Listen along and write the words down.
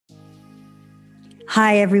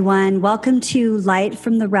Hi, everyone. Welcome to Light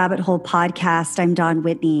from the Rabbit Hole podcast. I'm Dawn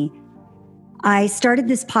Whitney. I started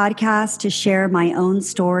this podcast to share my own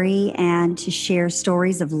story and to share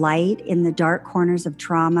stories of light in the dark corners of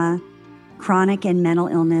trauma, chronic and mental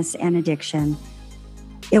illness, and addiction.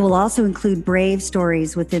 It will also include brave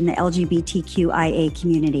stories within the LGBTQIA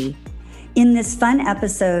community. In this fun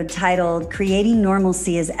episode titled Creating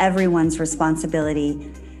Normalcy is Everyone's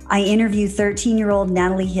Responsibility, I interview 13-year-old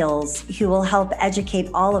Natalie Hills, who will help educate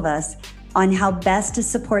all of us on how best to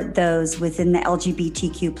support those within the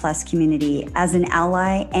LGBTQ plus community as an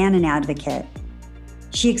ally and an advocate.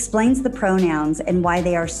 She explains the pronouns and why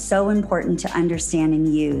they are so important to understand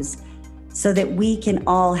and use so that we can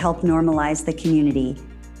all help normalize the community.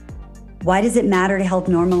 Why does it matter to help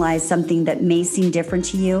normalize something that may seem different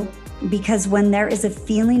to you? Because when there is a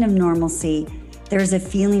feeling of normalcy, there is a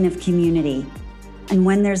feeling of community. And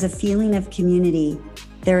when there's a feeling of community,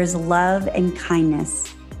 there is love and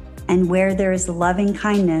kindness. And where there is love and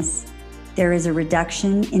kindness, there is a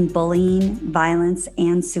reduction in bullying, violence,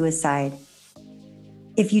 and suicide.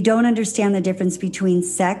 If you don't understand the difference between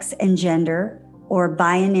sex and gender, or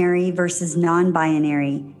binary versus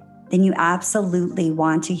non-binary, then you absolutely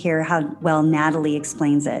want to hear how well Natalie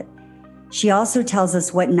explains it. She also tells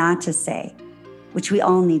us what not to say, which we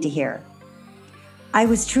all need to hear. I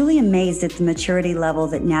was truly amazed at the maturity level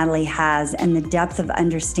that Natalie has and the depth of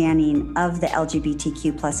understanding of the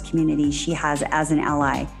LGBTQ plus community she has as an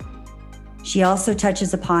ally. She also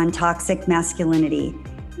touches upon toxic masculinity,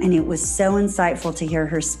 and it was so insightful to hear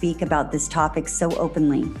her speak about this topic so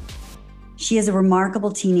openly. She is a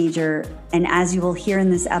remarkable teenager, and as you will hear in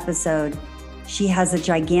this episode, she has a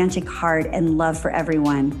gigantic heart and love for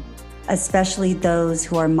everyone, especially those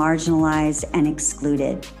who are marginalized and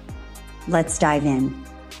excluded. Let's dive in.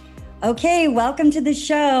 Okay, welcome to the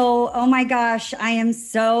show. Oh my gosh, I am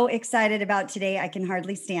so excited about today. I can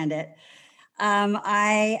hardly stand it.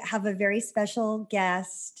 I have a very special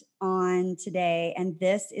guest on today, and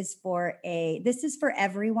this is for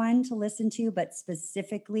everyone to listen to, but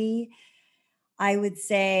specifically, I would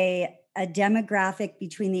say a demographic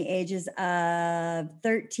between the ages of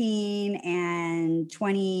 13 and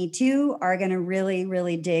 22 are going to really,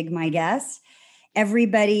 really dig my guest.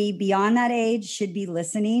 Everybody beyond that age should be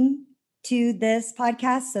listening to this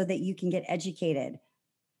podcast so that you can get educated.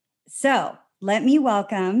 So let me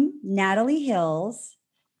welcome Natalie Hills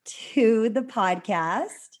to the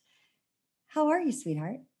podcast. How are you,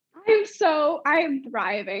 sweetheart? I'm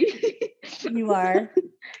thriving. You are?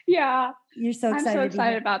 Yeah. You're so excited. I'm so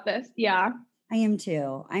excited about this. Yeah. I am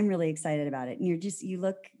too. I'm really excited about it. And you're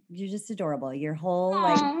just adorable. Your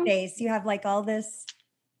whole face, you have like all this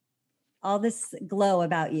glow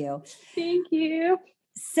about you. Thank you.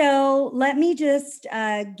 So let me just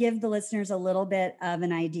give the listeners a little bit of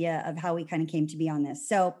an idea of how we kind of came to be on this.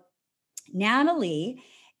 So Natalie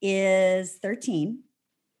is 13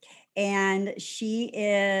 and she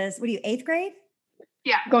is, what are you, 8th grade?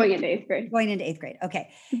 Yeah, going into 8th grade. Going into 8th grade. Okay.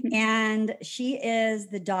 And she is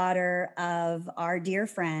the daughter of our dear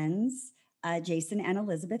friends, Jason and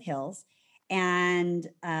Elizabeth Hills. And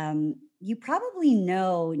you probably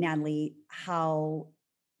know, Natalie, how,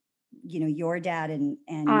 your dad and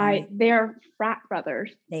they're frat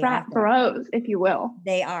brothers, frat bros, if you will.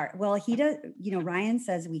 They are. Well, he does, Ryan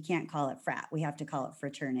says we can't call it frat. We have to call it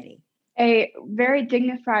fraternity. A very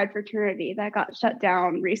dignified fraternity that got shut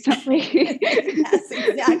down recently. Yes,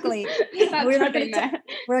 exactly. We're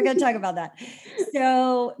going to talk about that.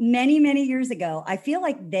 So many, many years ago, I feel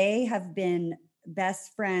like they have been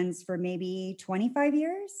best friends for maybe 25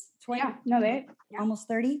 years. 20, yeah, no, almost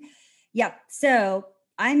 30. Yeah. So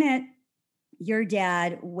I met your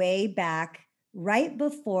dad way back right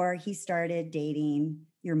before he started dating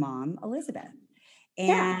your mom, Elizabeth.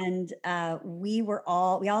 And we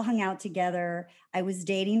all hung out together. I was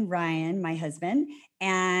dating Ryan, my husband,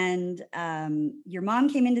 and your mom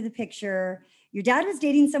came into the picture. Your dad was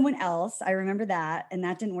dating someone else. I remember that, and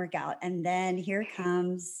that didn't work out. And then here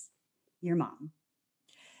comes your mom.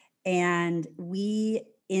 And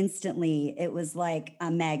it was like a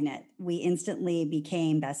magnet. We instantly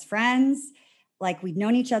became best friends, like we'd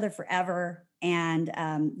known each other forever. And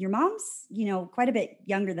your mom's, quite a bit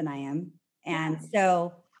younger than I am. And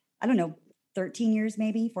so, I don't know, 13 years,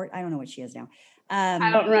 maybe, I don't know what she is now. I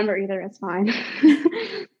don't remember either. It's fine.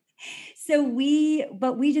 So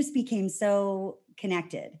we just became so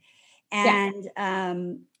connected. And,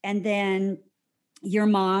 and then your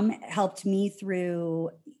mom helped me through,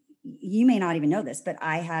 you may not even know this, but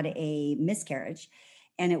I had a miscarriage,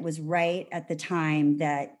 and it was right at the time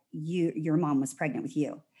that your mom was pregnant with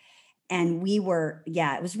you. And we were,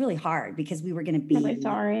 it was really hard because we were going to be Really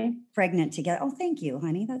sorry. pregnant together. Oh, thank you,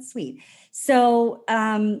 honey. That's sweet. So,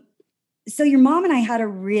 so your mom and I had a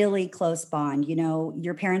really close bond. You know,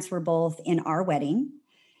 your parents were both in our wedding.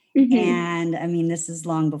 And I mean, this is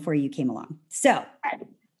long before you came along. So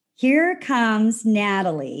here comes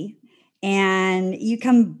Natalie, and you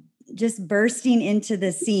come just bursting into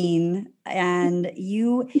the scene. And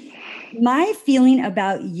my feeling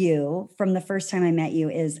about you from the first time I met you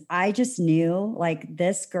is I just knew like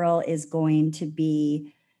this girl is going to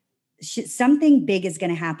be, something big is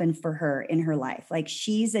going to happen for her in her life. Like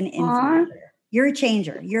she's an influencer. You're a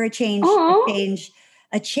changer. You're a change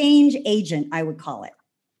agent, I would call it.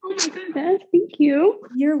 Oh my goodness. Thank you.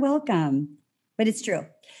 You're welcome. But it's true.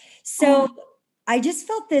 So I just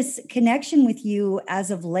felt this connection with you as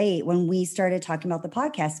of late when we started talking about the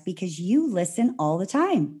podcast, because you listen all the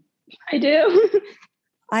time. I do.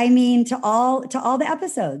 I mean, to all the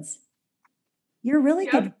episodes. You're really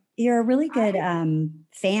good. You're a really good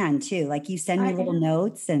fan too. Like you send me little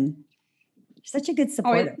notes, and you're such a good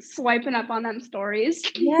supporter. Always swiping up on them stories.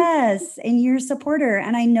 Yes. And you're a supporter.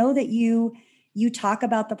 And I know that you talk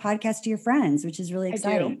about the podcast to your friends, which is really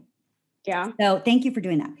exciting. I do. Yeah. So thank you for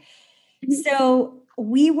doing that. So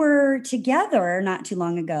we were together not too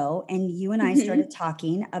long ago, and you and I started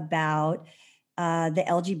talking about the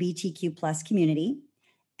LGBTQ plus community,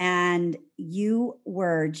 and you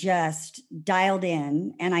were just dialed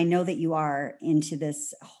in. And I know that you are into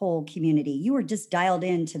this whole community. You were just dialed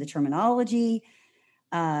into the terminology,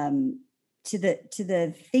 to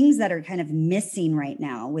the things that are kind of missing right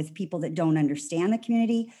now with people that don't understand the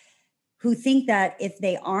community, who think that if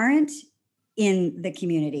they aren't in the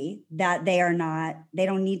community, that they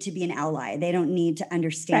don't need to be an ally. They don't need to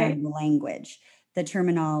understand the language, the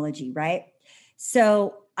terminology, right?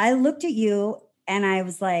 So I looked at you and I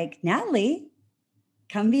was like, Natalie,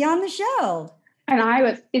 come be on the show. And I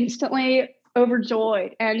was instantly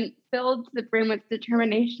overjoyed and filled to the brim with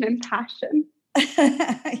determination and passion.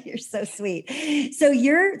 You're so sweet. So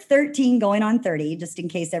you're 13 going on 30, just in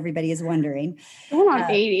case everybody is wondering. Going on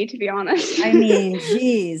 80, to be honest. I mean,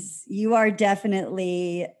 geez, you are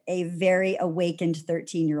definitely a very awakened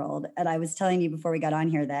 13-year-old. And I was telling you before we got on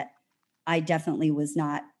here that I definitely was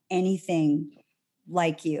not anything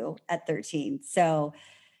like you at 13. So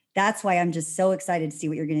that's why I'm just so excited to see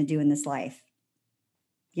what you're going to do in this life.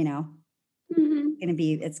 You know,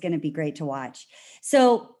 it's going to be great to watch.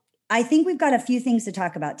 So I think we've got a few things to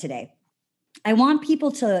talk about today. I want people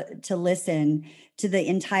to listen to the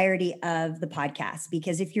entirety of the podcast,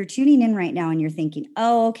 because if you're tuning in right now and you're thinking,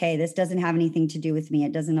 oh, okay, this doesn't have anything to do with me,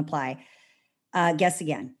 it doesn't apply, guess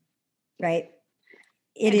again, right?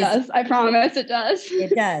 It does. I promise it does.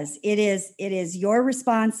 It does. It is your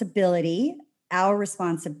responsibility, our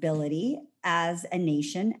responsibility as a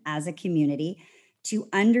nation, as a community, to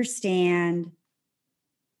understand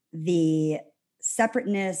the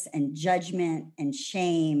separateness and judgment and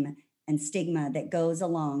shame and stigma that goes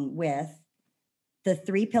along with the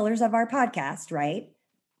 3 pillars of our podcast, right?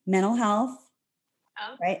 Mental health,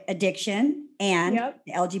 right? Addiction, and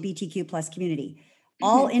the LGBTQ plus community.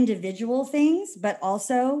 All individual things, but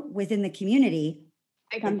also within the community,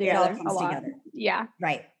 they come together a lot. Together. Yeah.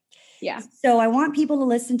 Right. Yeah. So I want people to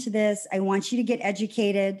listen to this. I want you to get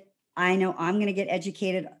educated. I know I'm going to get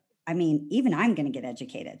educated. I mean, even I'm going to get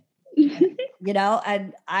educated. You know,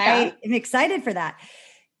 and I am excited for that,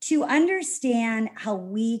 to understand how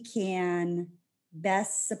we can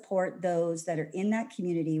best support those that are in that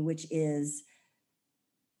community, which is,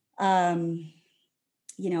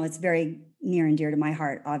 you know, it's very near and dear to my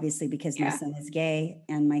heart, obviously, because my son is gay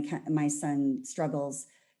and my son struggles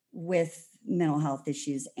with mental health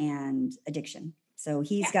issues and addiction. So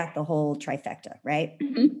he's got the whole trifecta, right?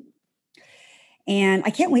 And I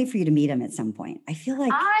can't wait for you to meet him at some point. I feel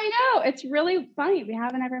like I know, it's really funny. We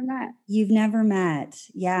haven't ever met. You've never met.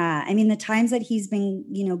 Yeah. I mean, the times that he's been,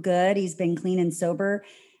 you know, good, he's been clean and sober.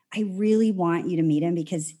 I really want you to meet him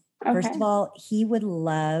because first of all, he would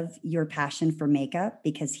love your passion for makeup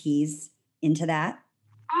because he's into that.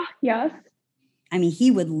 Yes. I mean, he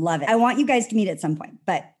would love it. I want you guys to meet at some point,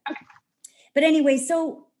 but anyway,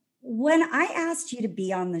 so when I asked you to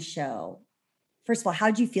be on the show, first of all,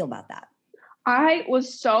 how'd you feel about that? I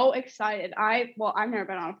was so excited. I've never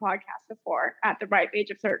been on a podcast before at the ripe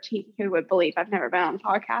age of 13. Who would believe I've never been on a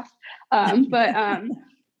podcast? I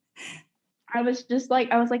was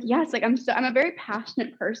like, yes, like I'm a very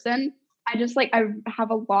passionate person. I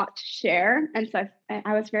have a lot to share. And so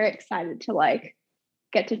I was very excited to like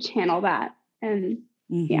get to channel that. And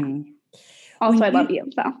also I love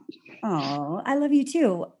you. So. Oh, I love you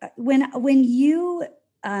too. When you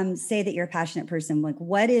say that you're a passionate person, like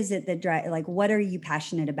what is it that like what are you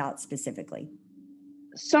passionate about specifically?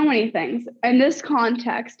 So many things. In this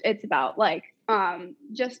context, it's about like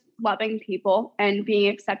just loving people and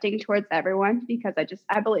being accepting towards everyone, because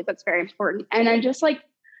I believe that's very important. And I just like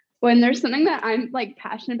when there's something that I'm like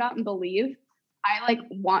passionate about and believe, I like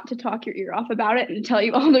want to talk your ear off about it and tell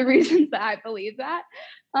you all the reasons that I believe that.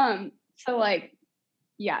 So like,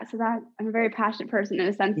 yeah, so that I'm a very passionate person in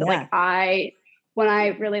a sense that like when I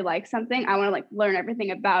really like something, I want to like learn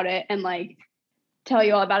everything about it and like tell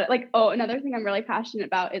you all about it. Like, oh, another thing I'm really passionate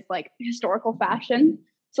about is like historical fashion.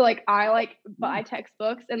 So like I like buy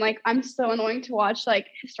textbooks and like I'm so annoying to watch like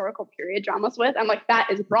historical period dramas with. I'm like, that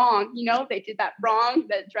is wrong. You know, they did that wrong.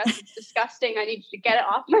 The dress is disgusting. I need you to get it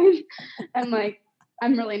off my and like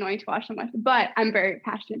I'm really annoying to watch them with, but I'm very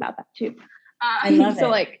passionate about that too. I love so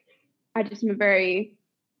it. like I just am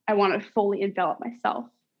I want to fully envelop myself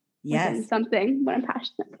within something what I'm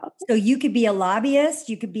passionate about. So you could be a lobbyist,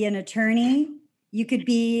 you could be an attorney, you could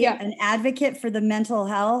be an advocate for the mental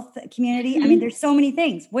health community. I mean, there's so many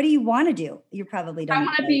things. What do you want to do? You probably don't. I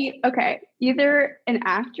want to be, either an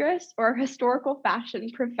actress or a historical fashion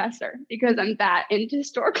professor, because I'm that into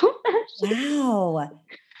historical fashion. Wow.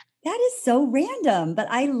 That is so random, but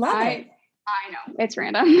I love it. I know. It's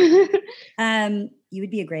random. You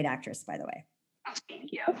would be a great actress, by the way. Oh,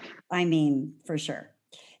 thank you. I mean, for sure.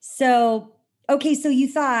 So, okay. So you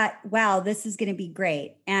thought, wow, this is going to be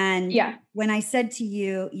great. And when I said to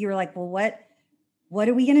you, you were like, well, what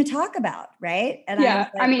are we going to talk about? Right. And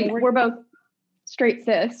I mean, we're both straight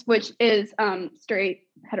cis, which is straight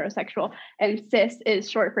heterosexual, and cis is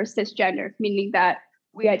short for cisgender, meaning that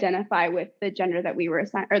we identify with the gender that we were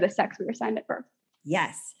assigned or the sex we were assigned at birth.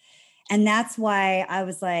 Yes. And that's why I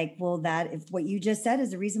was like, well, if what you just said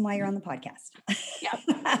is the reason why you're on the podcast.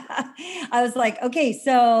 I was like, okay,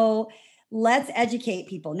 so let's educate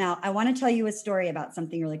people. Now, I want to tell you a story about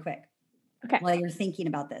something really quick while you're thinking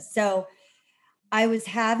about this. So I was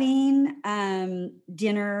having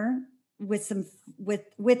dinner with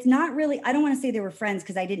not really, I don't want to say they were friends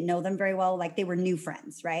because I didn't know them very well. Like they were new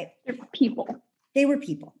friends, right? They were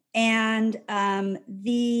people. And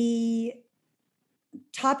the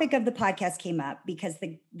topic of the podcast came up because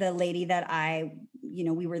the lady that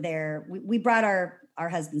we were there, we brought our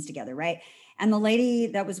husbands together, right? And the lady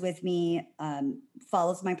that was with me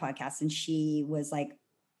follows my podcast, and she was like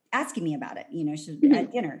asking me about it. She's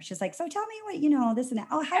at dinner. She's like, so tell me what, this and that.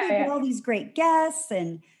 Oh, how do you get all these great guests?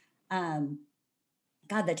 And God,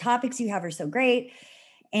 the topics you have are so great.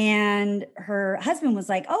 And her husband was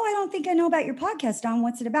like, oh, I don't think I know about your podcast, Dawn.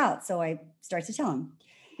 What's it about? So I start to tell him.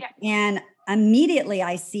 Yeah. And immediately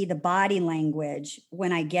I see the body language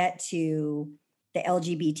when I get to the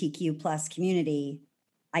LGBTQ plus community.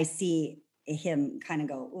 I see him kind of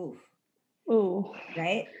go, ooh,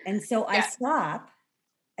 right? And so I stop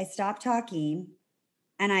talking,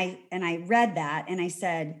 and I read that, and I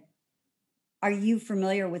said, are you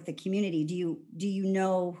familiar with the community? Do you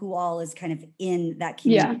know who all is kind of in that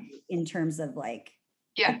community in terms of like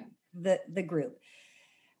the group?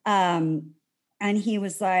 And he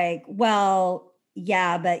was like, well,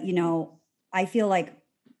 yeah, but I feel like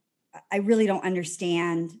I really don't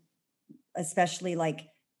understand, especially like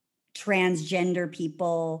transgender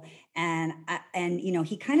people. And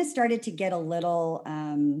he kind of started to get a little,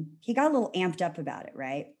 he got a little amped up about it.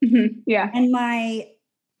 Right. Mm-hmm. Yeah.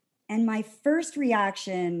 And my first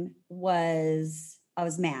reaction was, I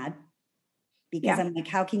was mad because I'm like,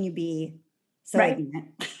 how can you be so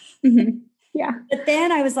ignorant? Mm-hmm. Yeah. But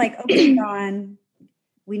then I was like, okay, Dawn,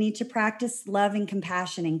 we need to practice love and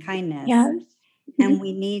compassion and kindness. Yes. And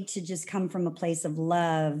we need to just come from a place of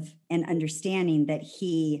love and understanding that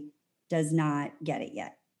he does not get it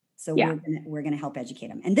yet. So we're gonna help educate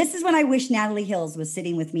him. And this is when I wish Natalie Hills was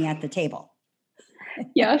sitting with me at the table.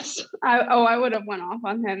 Yes. I would have went off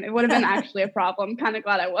on him. It would have been actually a problem. Kind of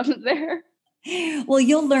glad I wasn't there. Well,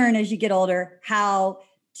 you'll learn as you get older how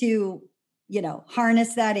to,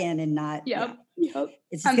 harness that in and not. Yep.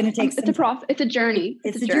 It's just going to take. It's a process. It's a journey.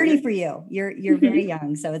 It's a journey for you. You're very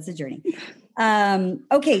young, so it's a journey.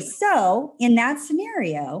 Okay, so in that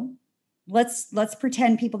scenario, let's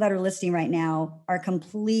pretend people that are listening right now are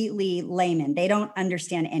completely laymen. They don't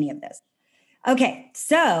understand any of this. Okay,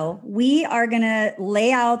 so we are going to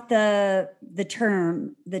lay out the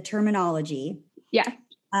terminology. Yeah.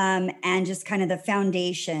 And just kind of the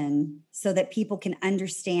foundation so that people can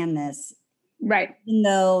understand this. Right. Even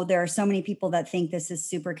though there are so many people that think this is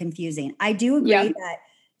super confusing. I do agree that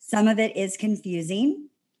some of it is confusing,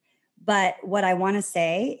 but what I want to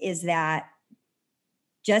say is that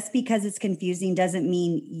just because it's confusing doesn't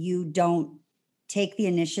mean you don't take the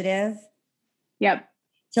initiative. Yep.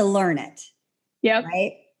 to learn it. Yep.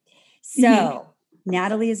 Right. So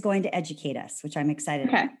Natalie is going to educate us, which I'm excited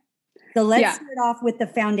about. So let's start off with the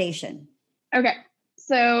foundation. Okay.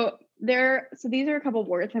 So these are a couple of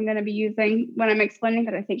words I'm going to be using when I'm explaining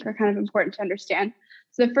that I think are kind of important to understand.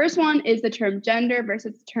 So the first one is the term gender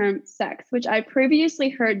versus the term sex, which I previously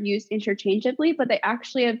heard used interchangeably, but they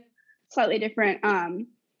actually have slightly different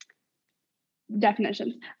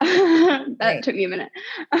definitions. That took me a minute.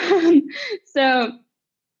 So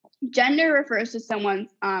gender refers to someone's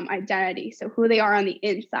identity, so who they are on the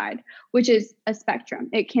inside, which is a spectrum.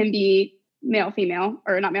 It can be male, female,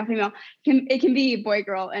 or not male, female. It can be boy,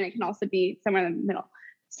 girl, and it can also be somewhere in the middle.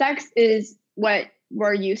 Sex is what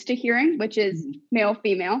we're used to hearing, which is male,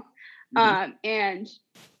 female. And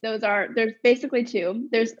there's basically two.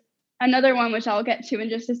 There's another one, which I'll get to in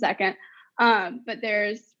just a second. But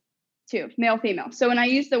there's two, male, female. So when I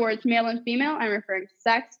use the words male and female, I'm referring to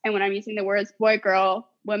sex. And when I'm using the words boy, girl,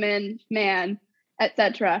 woman, man,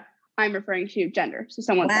 etc., I'm referring to gender. So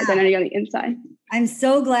someone's identity on the inside. I'm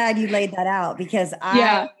so glad you laid that out because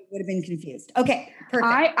I would have been confused. Okay,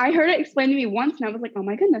 perfect. I heard it explained to me once and I was like, oh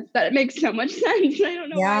my goodness, that makes so much sense. I don't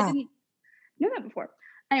know why I didn't know that before.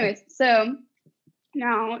 Anyways, so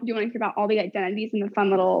now do you want to hear about all the identities in the fun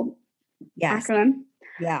little acronym?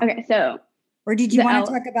 Yeah. Okay, so. Or did you want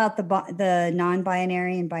to talk about the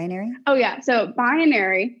non-binary and binary? Oh, yeah. So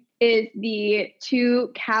binary is the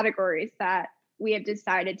two categories that we have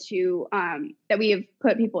decided to, that we have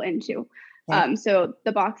put people into. Okay. So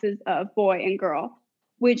the boxes of boy and girl,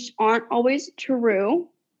 which aren't always true,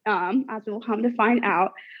 as we'll come to find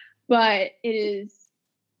out, but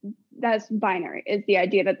that's binary, is the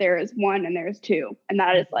idea that there is one and there's two, and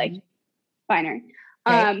that is like binary.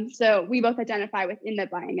 Okay. So we both identify within the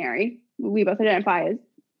binary. We both identify as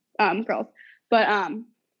girls, but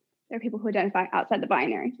there are people who identify outside the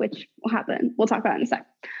binary, which will happen. We'll talk about in a sec.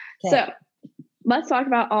 Okay. So let's talk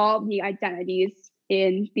about all the identities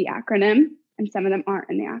in the acronym, and some of them aren't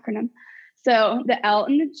in the acronym. So the L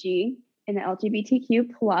and the G in the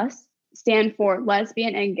LGBTQ plus stand for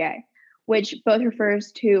lesbian and gay, which both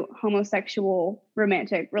refers to homosexual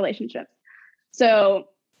romantic relationships. So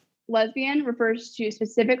lesbian refers to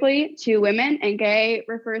specifically to women, and gay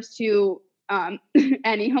refers to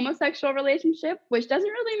any homosexual relationship, which doesn't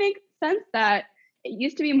really make sense. That it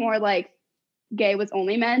used to be more like gay was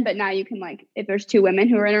only men, but now you can, like, if there's two women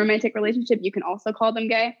who are in a romantic relationship, you can also call them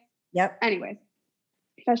gay. Yep. Anyways,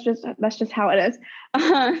 that's just how it is.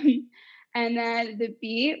 And then the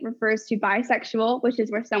B refers to bisexual, which is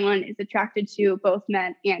where someone is attracted to both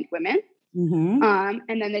men and women. Mm-hmm.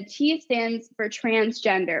 And then the T stands for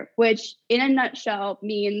transgender, which in a nutshell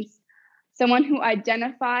means someone who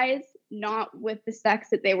identifies not with the sex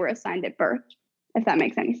that they were assigned at birth, if that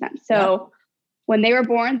makes any sense. So when they were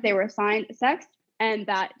born, they were assigned a sex, and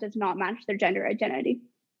that does not match their gender identity.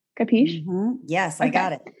 Capiche? Mm-hmm. Yes, I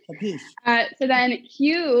got it. Capiche. So then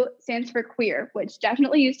Q stands for queer, which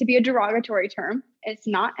definitely used to be a derogatory term. It's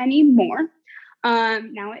not anymore.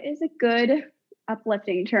 Now it is a good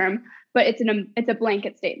uplifting term, but it's a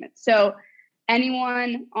blanket statement. So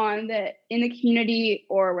anyone in the community,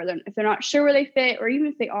 or if they're not sure where they fit, or even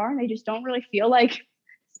if they are, they just don't really feel like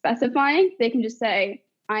specifying, they can just say,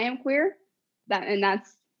 I am queer,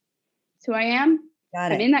 that's who I am.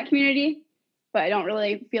 Got it. I'm in that community, but I don't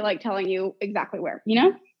really feel like telling you exactly where, you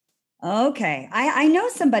know? Okay. I know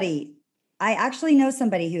somebody. I actually know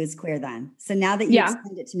somebody who is queer then. So now that you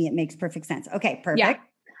explained it to me, it makes perfect sense. Okay, perfect. Yeah.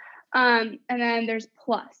 And then there's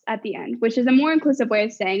plus at the end, which is a more inclusive way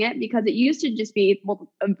of saying it, because it used to just be,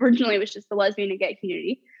 originally it was just the lesbian and gay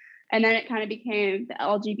community. And then it kind of became the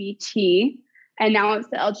LGBT, and now it's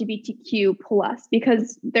the LGBTQ plus,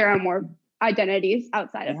 because there are more identities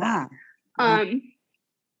outside of that.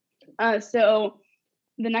 So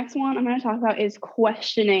the next one I'm going to talk about is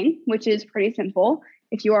questioning, which is pretty simple.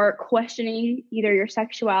 If you are questioning either your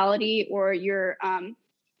sexuality or your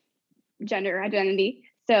gender identity.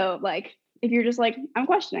 So like, if you're just like, I'm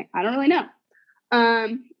questioning, I don't really know.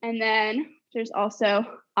 And then there's also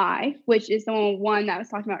I, which is the one that I was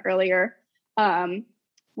talking about earlier,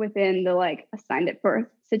 within the like assigned at birth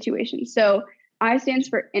situation. So I stands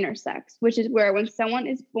for intersex, which is where when someone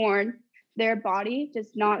is born, their body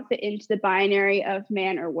does not fit into the binary of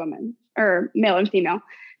man or woman, or male and female.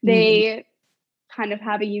 They kind of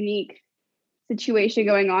have a unique situation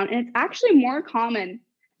going on. And it's actually more common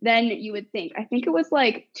than you would think. I think it was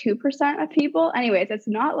like 2% of people. Anyways, it's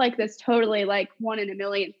not like this totally like 1 in a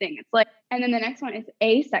million thing. It's like, and then the next one is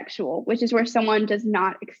asexual, which is where someone does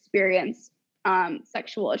not experience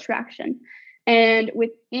sexual attraction. And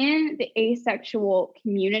within the asexual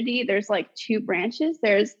community, there's like 2 branches.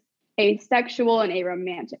 There's asexual and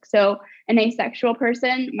aromantic. So an asexual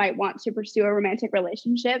person might want to pursue a romantic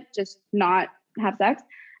relationship, just not have sex.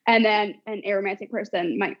 And then an aromantic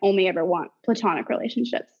person might only ever want platonic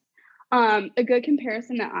relationships. A good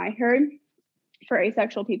comparison that I heard for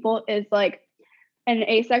asexual people is like an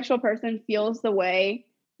asexual person feels the way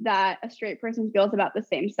that a straight person feels about the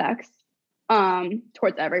same sex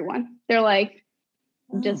towards everyone. They're like,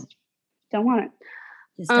 just don't want it.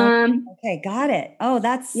 Just don't. Okay, got it. Oh,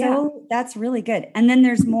 that's really good. And then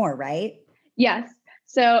there's more, right? Yes.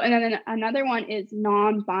 So, and then another one is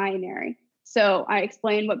non-binary. So I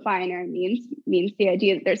explained what binary means. It means the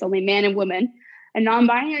idea that there's only man and woman. A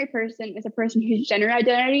non-binary person is a person whose gender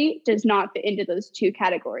identity does not fit into those two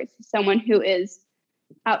categories. Someone who is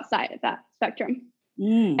outside of that spectrum.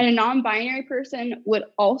 And a non-binary person would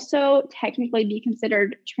also technically be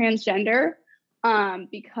considered transgender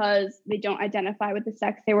because they don't identify with the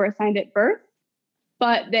sex they were assigned at birth,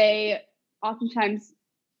 but they oftentimes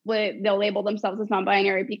they'll label themselves as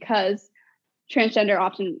non-binary because transgender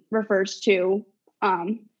often refers to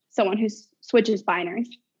someone who switches binaries.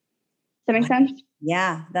 Does that make sense?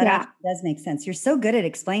 Yeah, that does make sense. You're so good at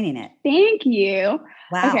explaining it. Thank you.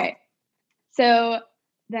 Wow. Okay. So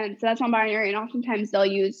that's non-binary, and oftentimes they'll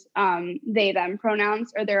use they, them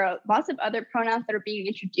pronouns, or there are lots of other pronouns that are being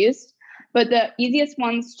introduced. But the easiest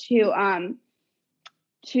ones to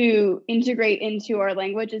integrate into our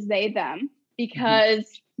language is they, them, because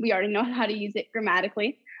we already know how to use it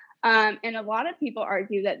grammatically. And a lot of people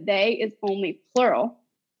argue that they is only plural.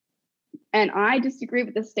 And I disagree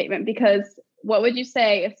with this statement, because what would you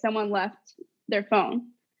say if someone left their phone?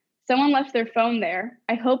 Someone left their phone there.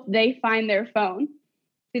 I hope they find their phone.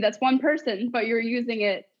 See, that's one person, but you're using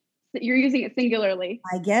it singularly.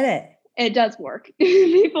 I get it. It does work.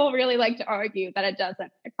 People really like to argue that it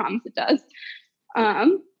doesn't. I promise it does.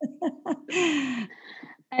 And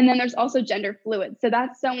then there's also gender fluid. So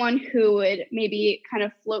that's someone who would maybe kind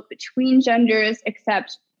of float between genders,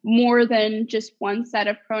 accept more than just one set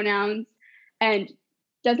of pronouns, and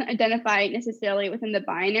doesn't identify necessarily within the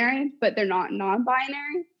binary, but they're not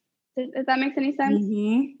non-binary. If that makes any sense?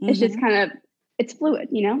 It's just kind of, it's fluid,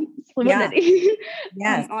 it's fluidity.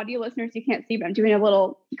 Yeah. Yes. Audio listeners, you can't see, but I'm doing a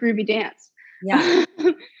little groovy dance. Yeah.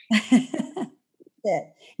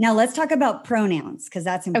 Now let's talk about pronouns, because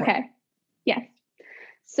that's important. Okay. Yes.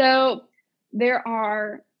 So there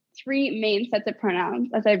are 3 main sets of pronouns.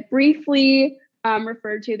 As I briefly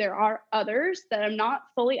referred to, there are others that I'm not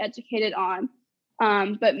fully educated on,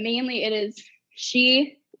 but mainly it is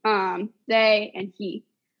she, they, and he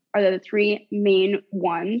are the 3 main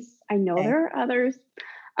ones. I know there are others.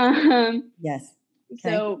 Yes. Okay.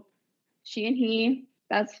 So she and he,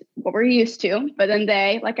 that's what we're used to. But then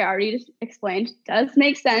they, like I already just explained, does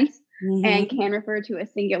make sense and can refer to a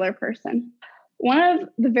singular person. One of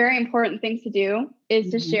the very important things to do is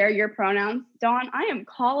to share your pronouns. Dawn, I am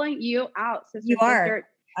calling you out, sister. You are.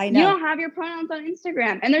 I know. You don't have your pronouns on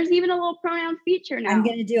Instagram, and there's even a little pronoun feature now. I'm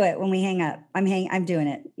going to do it when we hang up. I'm doing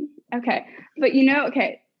it. Okay. But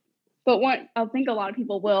But what I think a lot of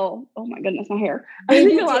people will, oh my goodness, my hair. I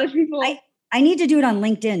think a lot of people. I need to do it on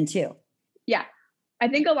LinkedIn too. Yeah. I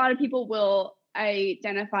think a lot of people will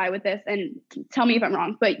identify with this, and tell me if I'm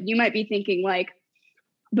wrong, but you might be thinking like,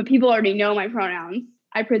 but people already know my pronouns.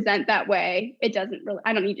 I present that way. I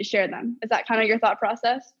don't need to share them. Is that kind of your thought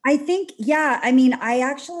process? I think, yeah. I mean,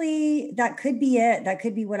 that could be it. That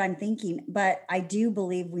could be what I'm thinking, but I do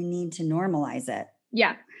believe we need to normalize it.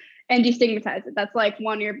 Yeah. And destigmatize it. That's like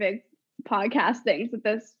one of your big podcast things with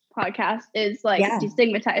this podcast is like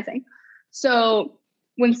destigmatizing. So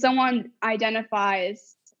when someone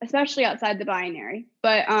identifies, especially outside the binary,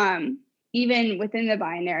 but even within the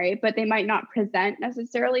binary, but they might not present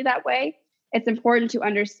necessarily that way, it's important to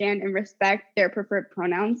understand and respect their preferred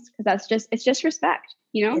pronouns, because it's just respect,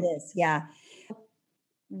 It is. Yeah.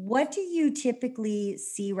 What do you typically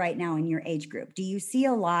see right now in your age group? Do you see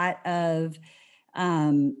a lot of,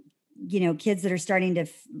 kids that are starting to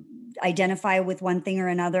identify with one thing or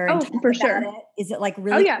another? Oh, for sure. Is it like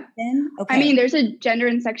really? Oh, yeah. Okay. I mean, there's a gender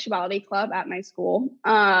and sexuality club at my school.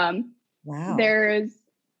 Wow. There's,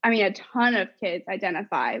 a ton of kids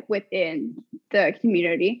identify within the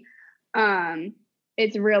community.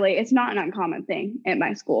 It's not an uncommon thing at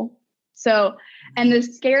my school. So, and the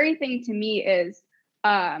scary thing to me is,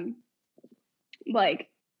 like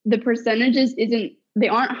the percentages they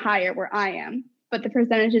aren't higher where I am, but the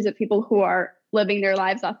percentages of people who are living their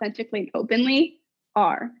lives authentically and openly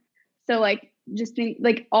are. So like, just think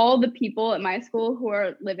like all the people at my school who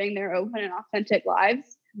are living their open and authentic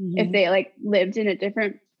lives, if they like lived in a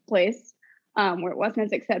different place, where it wasn't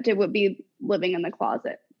as accepted, would be living in the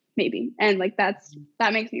closet. maybe. And like, that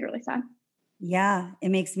makes me really sad. Yeah, it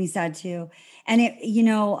makes me sad too. And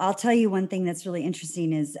I'll tell you one thing that's really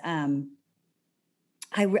interesting is,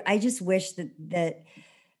 I just wish that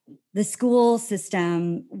the school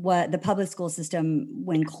system, the public school system,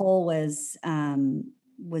 when Cole was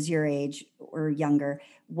your age or younger,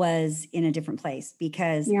 was in a different place,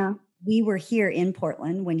 because we were here in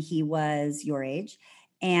Portland when he was your age,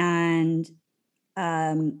 and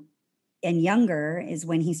younger is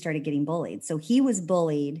when he started getting bullied. So he was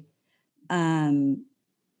bullied.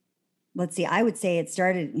 Let's see, I would say it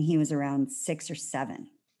started when he was around 6 or 7.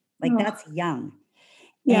 Like, that's young.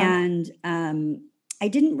 Yeah. And I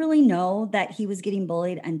didn't really know that he was getting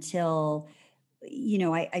bullied until,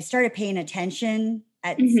 I started paying attention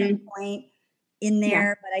at some point in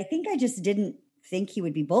there, but I think I just didn't think he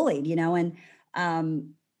would be bullied, and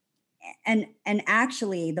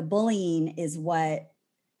actually the bullying is what,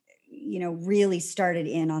 really started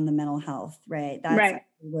in on the mental health, right? That's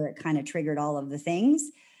where it kind of triggered all of the things.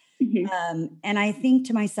 And I think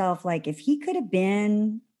to myself, like, if he could have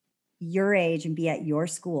been your age and be at your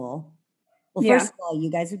school, well, first of all, you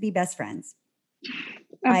guys would be best friends.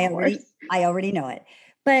 I already know it.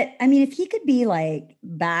 But I mean, if he could be like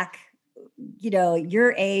back,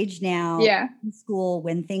 your age now in school,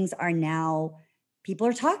 when things are now, people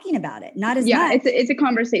are talking about it, not as much. It's a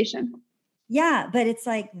conversation. Yeah, but it's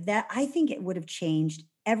like that. I think it would have changed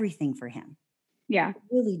everything for him. Yeah, I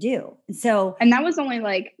really do. And that was only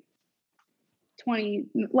like 20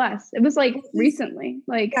 less. It was like recently.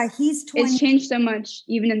 Like, he's 20. It's changed so much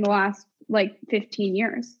even in the last like 15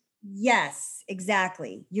 years. Yes,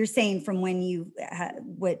 exactly. You're saying from when you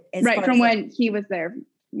when he was there,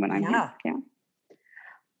 when I'm here.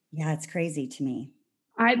 Yeah, it's crazy to me.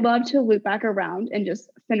 I'd love to loop back around and just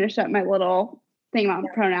finish up my little thing about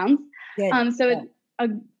pronouns. So a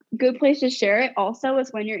good place to share it also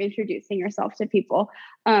is when you're introducing yourself to people.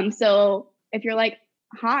 So if you're like,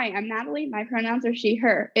 hi, I'm Natalie, my pronouns are she,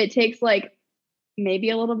 her, it takes like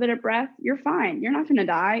maybe a little bit of breath. You're fine. You're not going to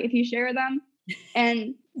die if you share them.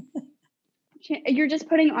 And you're just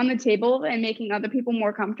putting on the table and making other people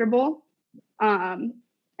more comfortable. And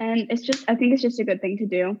I think it's just a good thing to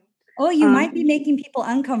do. Oh, you might be making people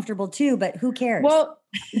uncomfortable too, but who cares? Well,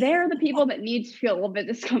 they're the people that need to feel a little bit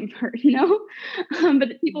of discomfort, but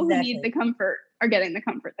the people who need the comfort are getting the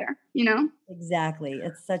comfort there, Exactly.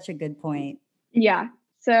 It's such a good point. Yeah.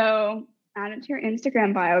 So add it to your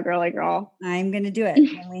Instagram bio, girly girl. I'm going to do it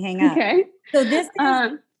when we hang up. Okay. So this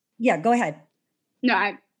is, go ahead. No,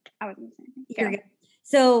 I wasn't saying anything.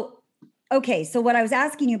 So, okay. So what I was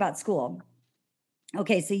asking you about school.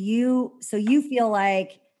 Okay. So you feel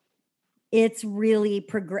like it's really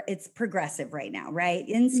it's progressive right now, right?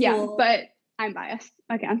 In school. Yeah, but I'm biased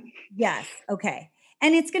again. Yes. Okay.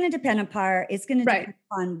 And it's going to depend on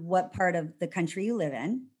what part of the country you live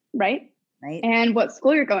in. Right. And what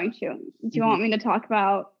school you're going to. Do you want me to talk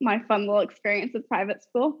about my fun little experience with private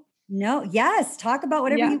school? No. Yes. Talk about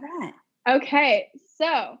whatever you want. Okay.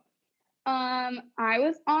 So, I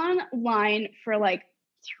was online for like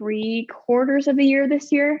 3/4 of the year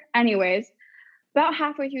this year. Anyways, about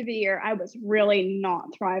halfway through the year, I was really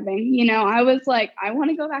not thriving. I was like, I want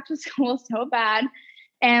to go back to school so bad.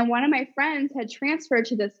 And one of my friends had transferred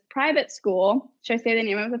to this private school. Should I say the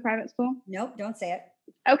name of the private school? Nope, don't say it.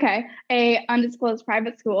 Okay. A undisclosed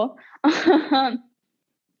private school. Hashtag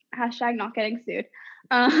not getting sued.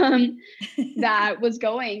 That was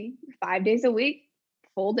going 5 days a week,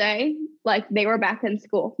 full day. Like, they were back in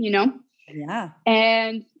school, Yeah.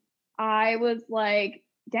 And I was like,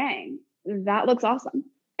 dang, that looks awesome.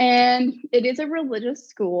 And it is a religious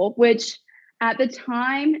school, which at the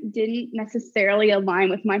time didn't necessarily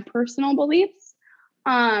align with my personal beliefs.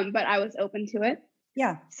 But I was open to it.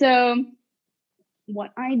 Yeah. So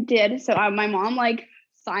what I did, my mom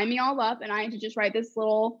signed me all up, and I had to just write this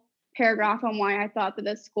little paragraph on why I thought that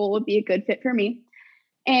this school would be a good fit for me.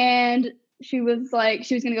 And she was going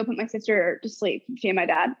to go put my sister to sleep, she and my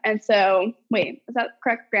dad. And so, wait, is that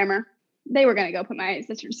correct grammar? They were going to go put my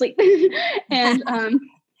sister to sleep. And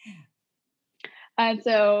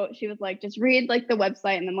so she was like, just read the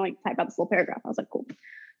website and then type out this little paragraph. I was like, cool.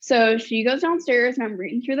 So she goes downstairs and I'm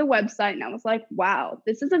reading through the website and I was like, wow,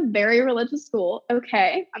 this is a very religious school.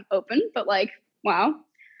 Okay, I'm open, but wow.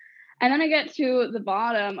 And then I get to the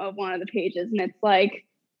bottom of one of the pages and it's like,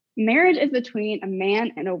 marriage is between a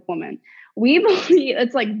man and a woman. We believe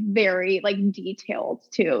it's very detailed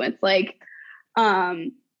too. It's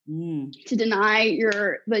to deny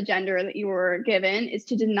the gender that you were given is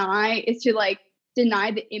to deny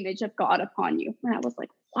the image of God upon you. And I was like,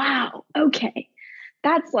 wow, okay.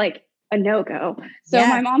 That's a no-go. So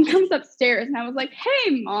my mom comes upstairs and I was like,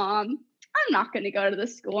 hey, Mom, I'm not going to go to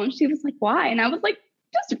this school. And she was like, why? And I was like,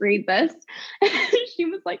 just read this. And she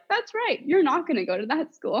was like, that's right. You're not going to go to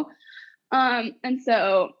that school. And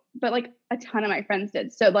so, but like a ton of my friends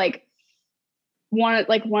did. So like one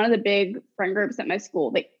of the big friend groups at my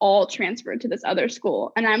school, they all transferred to this other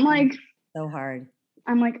school. And I'm like, so hard.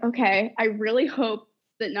 I'm like, okay, I really hope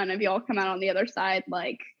that none of y'all come out on the other side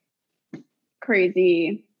like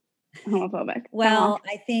crazy homophobic. Well,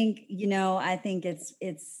 I think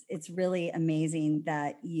it's really amazing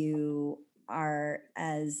that you are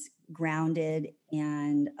as grounded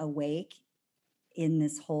and awake in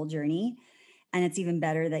this whole journey. And it's even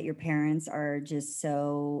better that your parents are just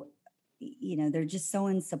so, they're just so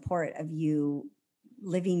in support of you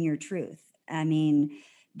living your truth. I mean,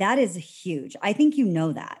 that is huge. I think you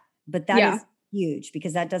know that, but that is huge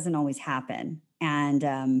because that doesn't always happen.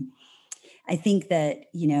 And I think that,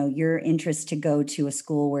 your interest to go to a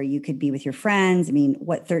school where you could be with your friends. I mean,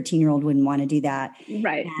 what 13-year-old wouldn't want to do that?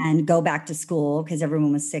 Right. And go back to school because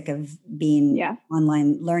everyone was sick of being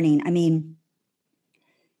online learning. I mean,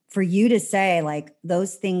 for you to say like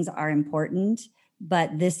those things are important,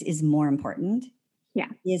 but this is more important. Yeah.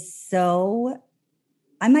 Is so,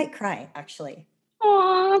 I might cry actually.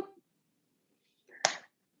 Aww.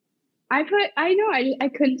 I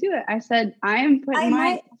couldn't do it. I said, I'm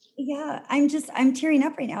tearing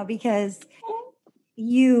up right now because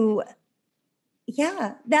that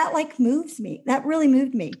like moves me. That really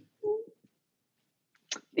moved me.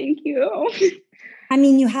 Thank you. I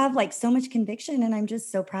mean, you have like so much conviction and I'm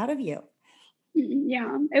just so proud of you.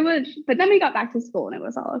 Yeah, it was, but then we got back to school and it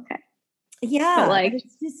was all okay. Yeah. But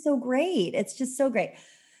it's just so great. It's just so great.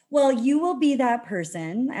 Well, you will be that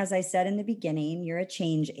person. As I said in the beginning, you're a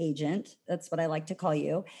change agent. That's what I like to call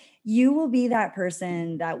you. You will be that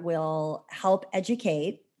person that will help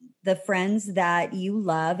educate the friends that you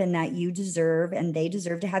love and that you deserve, and they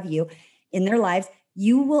deserve to have you in their lives.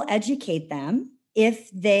 You will educate them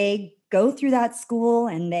if they go through that school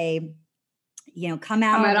and they, come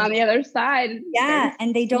out on the other side. Yeah.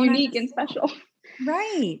 And they don't unique and special.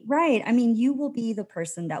 Right. I mean, you will be the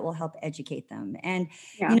person that will help educate them. And,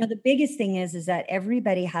 the biggest thing is that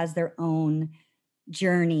everybody has their own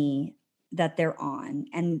journey that they're on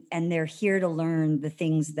and they're here to learn the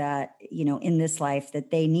things that, in this life that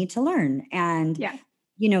they need to learn. And,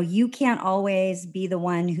 you can't always be the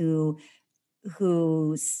one who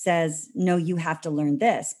says, no, you have to learn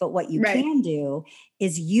this. But what you can do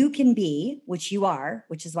is you can be, which you are,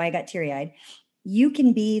 which is why I got teary-eyed. You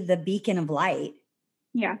can be the beacon of light.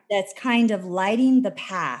 Yeah. That's kind of lighting the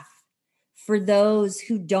path for those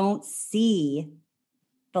who don't see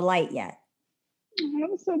the light yet. That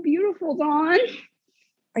was so beautiful, Dawn.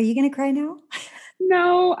 Are you going to cry now?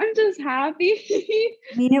 No, I'm just happy.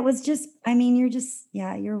 I mean,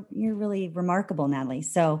 you're really remarkable, Natalie.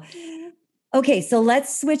 So, okay. So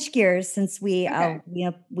let's switch gears since we got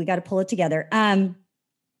to pull it together.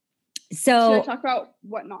 So should I talk about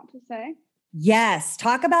what not to say? Yes,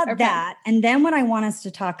 talk about that. And then what I want us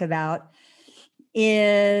to talk about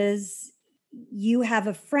is you have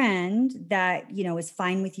a friend that, is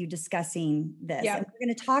fine with you discussing this. Yeah. And we're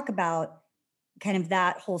going to talk about kind of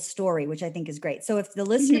that whole story, which I think is great. So if the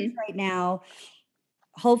listeners right now,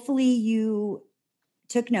 hopefully you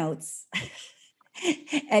took notes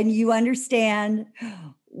and you understand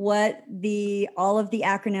what all of the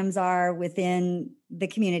acronyms are within the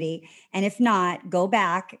community. And if not, go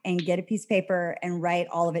back and get a piece of paper and write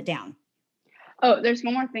all of it down. Oh, there's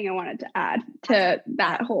one more thing I wanted to add to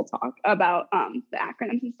that whole talk about the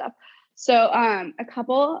acronyms and stuff. So a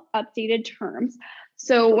couple updated terms.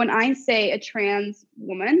 So when I say a trans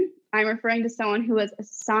woman, I'm referring to someone who was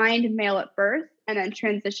assigned male at birth and then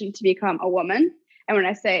transitioned to become a woman. And when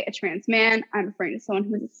I say a trans man, I'm referring to someone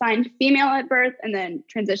who was assigned female at birth and then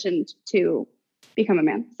transitioned to become a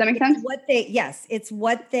man. Does that make sense? It's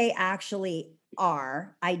what they actually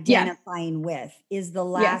are identifying with is the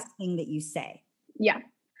last thing that you say. Yeah.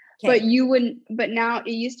 Okay. But now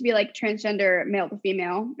it used to be like transgender male to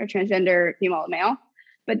female or transgender female to male.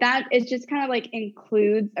 But that is just kind of like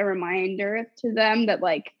includes a reminder to them that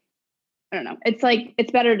like, I don't know. It's like,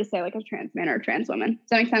 it's better to say like a trans man or a trans woman. Does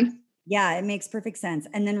that make sense? Yeah, it makes perfect sense.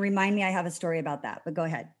 And then remind me, I have a story about that, but go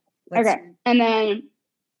ahead. And then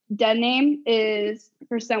dead name is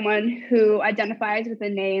for someone who identifies with a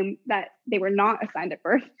name that they were not assigned at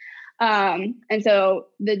birth. And so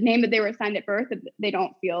the name that they were assigned at birth, that they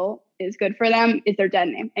don't feel is good for them, is their dead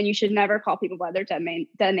name. And you should never call people by their dead name.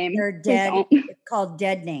 They're dead. It's called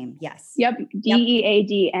dead name. Yes. Yep.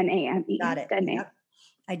 DEADNAME. Got it. Dead name. Yep.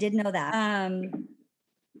 I did know that.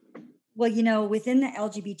 Well, within the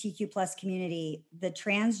LGBTQ plus community, the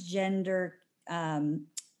transgender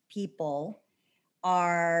people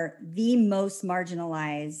are the most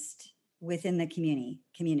marginalized within the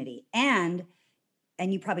community. And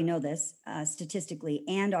you probably know this statistically,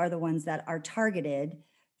 and are the ones that are targeted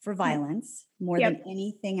for violence more than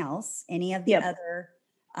anything else, any of the other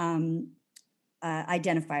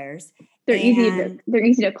identifiers. They're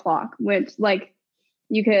easy to clock, which like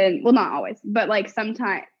you can, well, not always, but like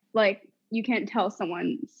sometimes, like you can't tell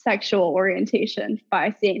someone's sexual orientation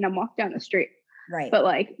by seeing them walk down the street. Right. But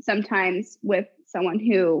like sometimes with someone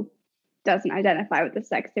who doesn't identify with the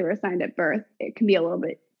sex they were assigned at birth, it can be a little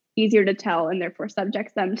bit easier to tell and therefore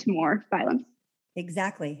subjects them to more violence.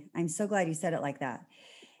 Exactly. I'm so glad you said it like that.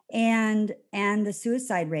 And the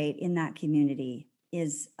suicide rate in that community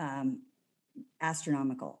is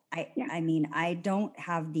astronomical. I mean, I don't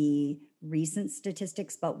have the recent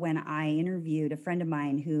statistics, but when I interviewed a friend of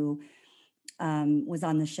mine who was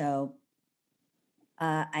on the show,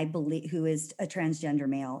 I believe, who is a transgender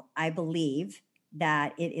male, I believe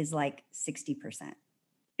that it is like 60%.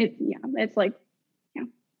 It's like,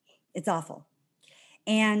 it's awful.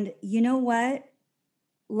 And you know what?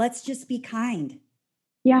 Let's just be kind.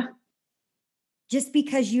 Yeah. Just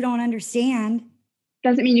because you don't understand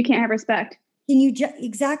doesn't mean you can't have respect. Can you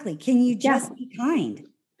just be kind?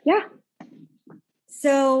 Yeah.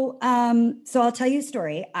 So I'll tell you a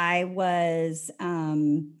story. I was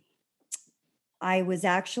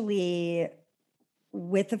actually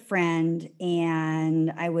with a friend,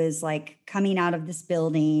 and I was like coming out of this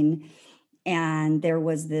building, and there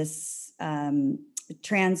was this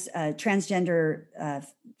transgender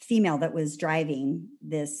female that was driving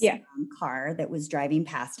this car that was driving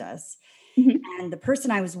past us. Mm-hmm. And the person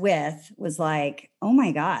I was with was like, "Oh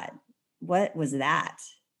my God, what was that?"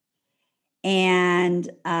 And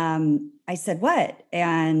I said, "What?"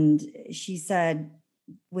 And she said,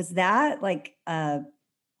 "Was that like a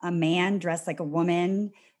man dressed like a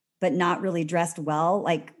woman, but not really dressed well?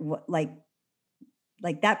 Like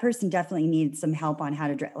that person definitely needed some help on how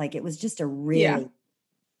to dress." Like, it was just a really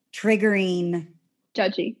triggering,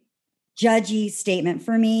 judgy statement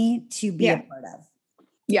for me to be a part of.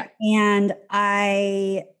 Yeah. And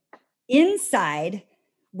I inside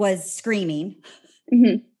was screaming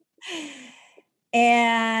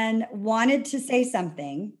and wanted to say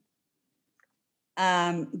something.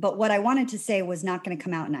 But what I wanted to say was not going to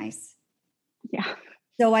come out nice. Yeah.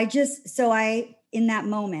 So in that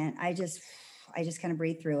moment, I just kind of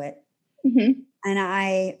breathed through it. Mm-hmm. And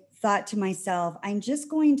I thought to myself, I'm just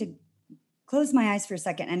going to close my eyes for a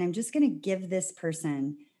second, and I'm just going to give this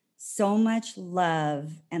person so much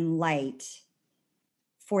love and light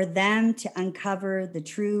for them to uncover the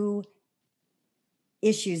true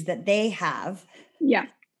issues that they have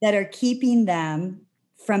that are keeping them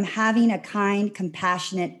from having a kind,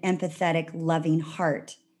 compassionate, empathetic, loving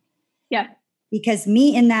heart. Yeah. Because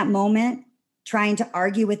me in that moment, trying to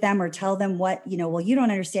argue with them or tell them what, you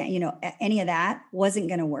don't understand, any of that wasn't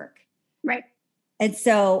going to work. Right. And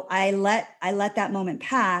so I let that moment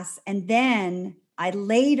pass. And then I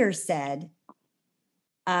later said,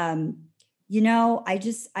 I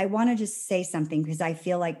want to just say something, because I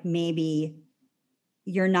feel like maybe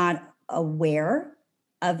you're not aware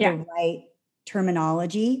of the right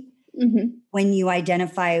terminology when you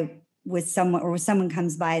identify with someone, or when someone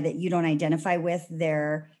comes by that you don't identify with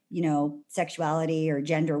their, sexuality or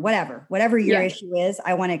gender, whatever your issue is.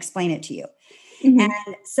 I want to explain it to you. Mm-hmm.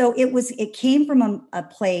 And so it came from a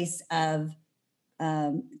place of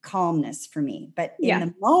calmness for me, but in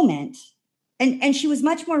the moment, and she was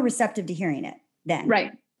much more receptive to hearing it then.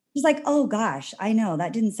 Right. She's like, "Oh gosh, I know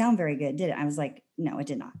that didn't sound very good, did it?" I was like, "No, it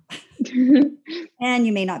did not." And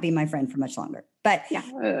you may not be my friend for much longer, but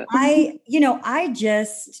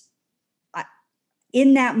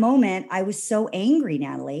in that moment, I was so angry,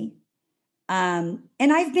 Natalie. And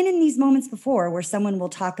I've been in these moments before where someone will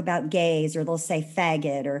talk about gays, or they'll say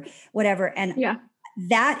faggot or whatever. And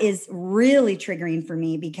that is really triggering for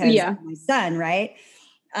me because of my son. Right.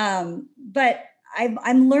 But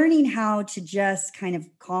I'm learning how to just kind of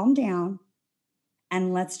calm down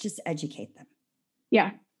and let's just educate them.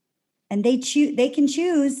 Yeah. And they can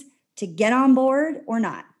choose to get on board or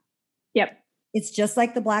not. Yep. It's just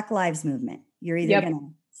like the Black Lives Movement. You're either going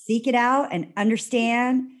to seek it out and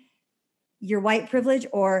understand your white privilege,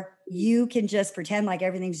 or you can just pretend like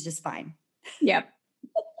everything's just fine. Yep.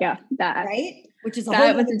 Yeah. That. Right. Which is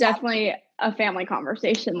that was definitely a family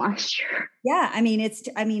conversation last year. Yeah. I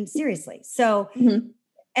mean, seriously. So,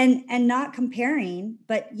 and not comparing,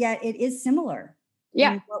 but yet it is similar.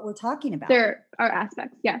 Yeah. In what we're talking about. There are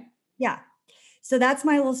aspects. Yeah. Yeah. So that's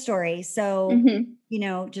my little story. So,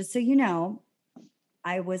 Mhm. just so you know,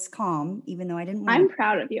 I was calm, even though I didn't want I'm to.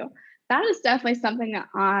 proud of you. That is definitely something that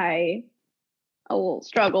I will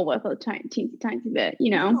struggle with a tiny bit,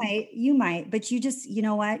 you know? You might, but you just, you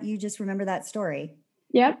know what? You just remember that story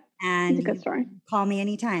Yep. It's and a good you story. call me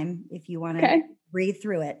anytime if you want to Okay. breathe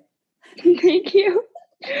through it. Thank you.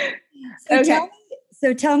 So Okay.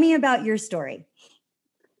 tell me about your story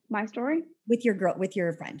My story? with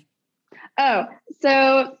your friend. Oh,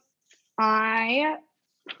 so I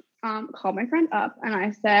called my friend up and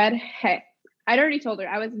I said, hey, I'd already told her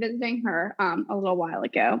I was visiting her a little while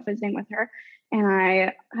ago, visiting with her. And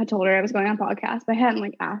I had told her I was going on a podcast, but I hadn't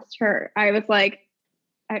like asked her. I was like,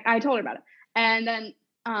 I told her about it. And then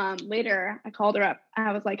later I called her up.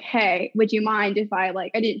 I was like, hey, would you mind if I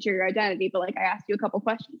didn't share your identity, but like I asked you a couple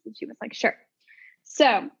questions? And she was like, sure.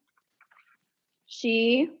 So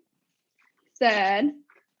she said,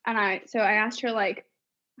 I asked her like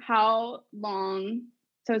how long.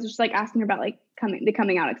 So I was just like asking her about like the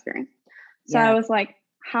coming out experience. So I was like,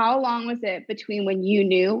 how long was it between when you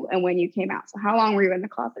knew and when you came out? So how long were you in the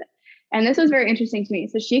closet? And this was very interesting to me.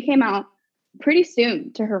 So she came out pretty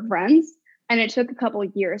soon to her friends, and it took a couple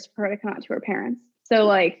of years for her to come out to her parents. So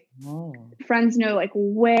like friends know like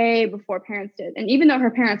way before parents did. And even though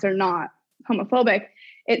her parents are not homophobic,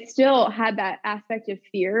 it still had that aspect of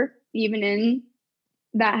fear, even in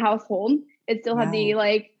that household. It still had the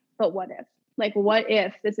like, but what if? Like, what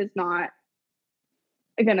if this is not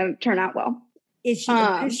going to turn out well?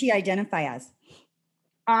 What does she identify as?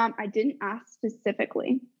 I didn't ask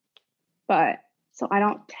specifically, but so I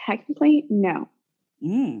don't technically know.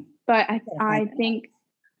 But I think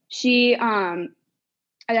she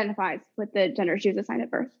identifies with the gender she was assigned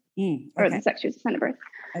at birth, or the sex she was assigned at birth.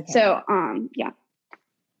 Okay. So yeah.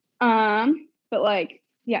 But like,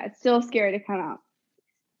 yeah, it's still scary to come out.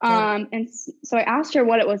 And so I asked her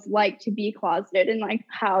what it was like to be closeted and like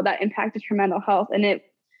how that impacted her mental health. And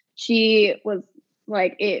she was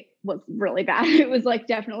like, it was really bad. It was like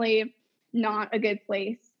definitely not a good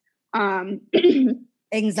place.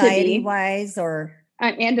 Anxiety wise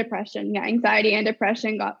and depression. Yeah. Anxiety and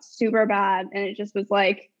depression got super bad. And it just was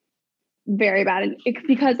like very bad. And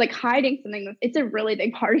because like hiding something, it's a really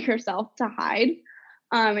big part of yourself to hide.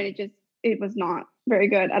 And it was not very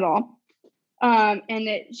good at all.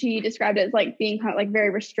 She described it as like being kind of like very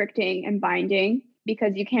restricting and binding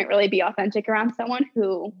because you can't really be authentic around someone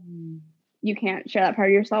who you can't share that part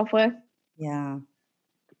of yourself with. Yeah.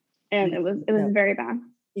 And it was very bad.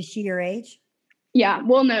 Is she your age? Yeah.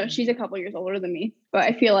 Well, no, she's a couple years older than me, but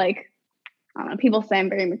I feel like, I don't know, people say I'm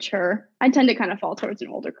very mature. I tend to kind of fall towards an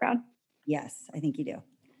older crowd. Yes, I think you do.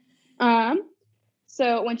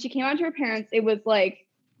 So when she came out to her parents, it was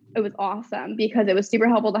awesome because it was super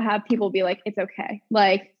helpful to have people be like, it's okay.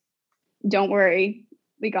 Like, don't worry.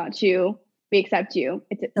 We got you. We accept you.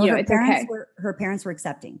 It's okay. Her parents were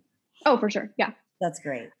accepting. Oh, for sure. Yeah. That's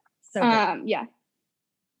great. So great. Yeah.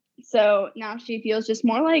 So now she feels just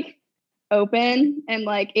more like open and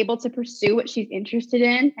like able to pursue what she's interested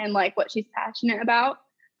in and like what she's passionate about.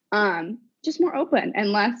 Just more open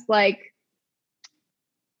and less like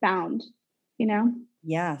bound, you know?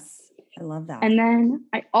 Yes. I love that. And then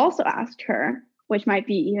I also asked her, which might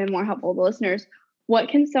be even more helpful to listeners, what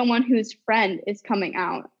can someone whose friend is coming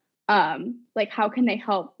out, like how can they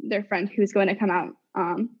help their friend who's going to come out?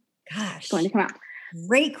 Going to come out.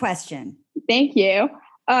 Great question. Thank you.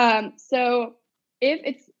 So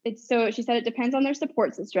if so she said it depends on their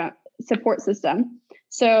support system.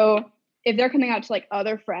 So if they're coming out to like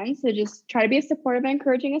other friends, so just try to be as supportive and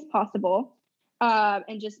encouraging as possible.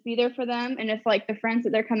 And just be there for them. And if like the friends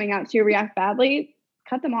that they're coming out to react badly,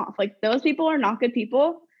 cut them off. Like those people are not good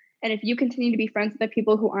people. And if you continue to be friends with the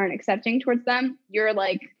people who aren't accepting towards them, you're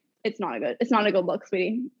like, it's not a good look,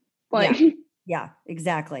 sweetie. Like, yeah,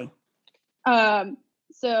 exactly.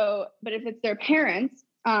 So, but if it's their parents,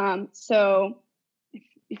 so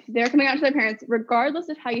if they're coming out to their parents, regardless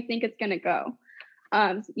of how you think it's going to go,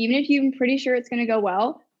 so even if you're pretty sure it's going to go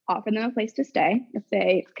well, offer them a place to stay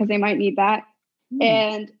because they might need that.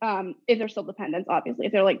 And if they're still dependents, obviously,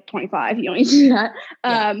 if they're like 25, you don't need to do that.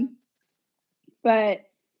 But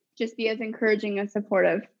just be as encouraging and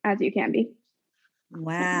supportive as you can be.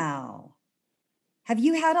 Wow. Have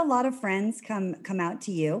you had a lot of friends come out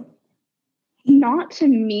to you? Not to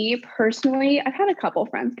me personally. I've had a couple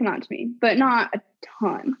friends come out to me, but not a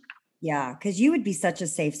ton. Yeah, because you would be such a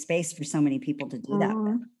safe space for so many people to do that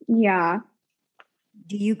with. Yeah.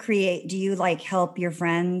 Do you like help your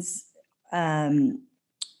friends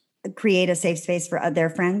create a safe space for their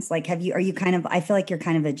friends? Like, are you kind of, I feel like you're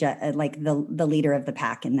kind of like the leader of the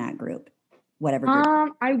pack in that group. whatever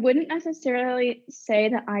group? I wouldn't necessarily say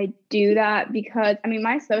that I do that because I mean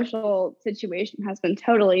my social situation has been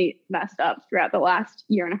totally messed up throughout the last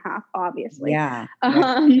year and a half, obviously. Yeah.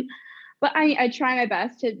 But I try my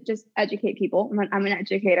best to just educate people. I'm an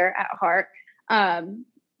educator at heart.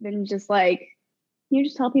 Then just like you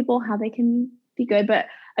just tell people how they can be good. But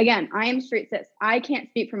again, I am straight cis. I can't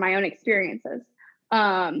speak from my own experiences.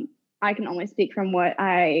 I can only speak from what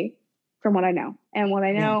I know, and what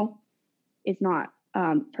I know is not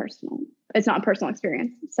personal. It's not a personal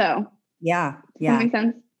experience. So yeah, does that make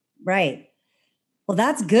sense? Right. Well,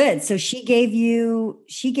 that's good. So she gave you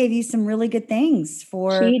some really good things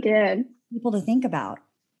for She did. people to think about.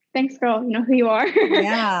 Thanks, girl. You know who you are.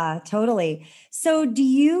 Yeah, totally. So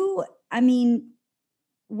I mean,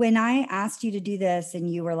 when I asked you to do this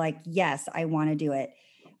and you were like, yes, I want to do it.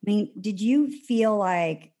 I mean, did you feel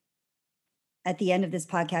like at the end of this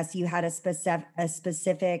podcast, you had a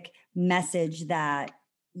specific message that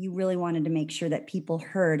you really wanted to make sure that people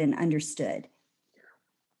heard and understood?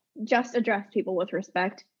 Just address people with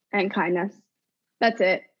respect and kindness. That's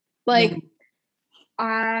it. Like,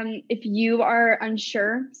 if you are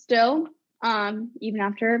unsure still, even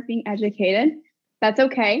after being educated, that's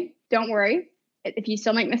okay. Don't worry. If you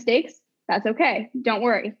still make mistakes, that's okay. Don't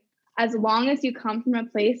worry. As long as you come from a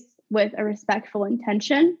place with a respectful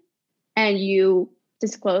intention and you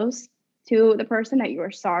disclose to the person that you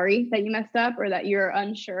are sorry that you messed up or that you're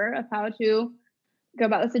unsure of how to go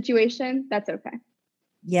about the situation, that's okay.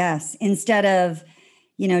 Yes. Instead of,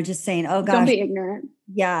 just saying, oh gosh, don't be ignorant.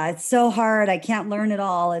 Yeah, it's so hard. I can't learn it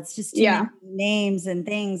all. It's just too many names and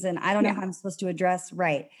things. And I don't know how I'm supposed to address.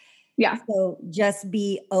 Right. Yeah. So just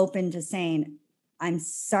be open to saying, I'm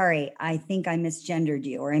sorry. I think I misgendered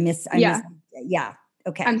you or yeah.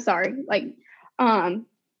 Okay. I'm sorry. Like,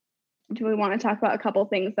 do we want to talk about a couple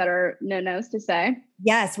things that are no-nos to say?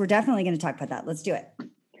 Yes, we're definitely going to talk about that. Let's do it.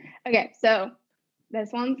 Okay. So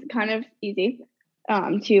this one's kind of easy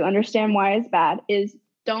to understand why it's bad is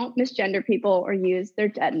don't misgender people or use their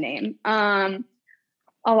dead name.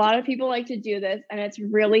 A lot of people like to do this, and it's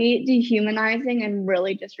really dehumanizing and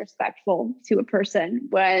really disrespectful to a person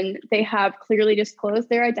when they have clearly disclosed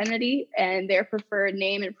their identity and their preferred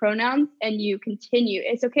name and pronouns, and you continue.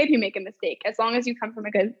 It's okay if you make a mistake, as long as you come from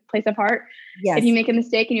a good place of heart. Yes. If you make a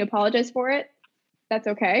mistake and you apologize for it, that's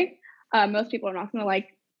okay. Most people are not going to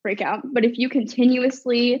break out. But if you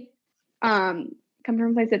continuously come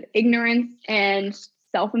from a place of ignorance and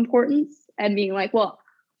self-importance and being like, well,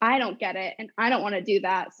 I don't get it and I don't want to do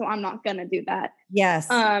that, so I'm not going to do that. Yes.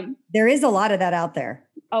 There is a lot of that out there.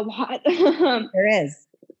 A lot. There is.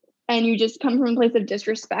 And you just come from a place of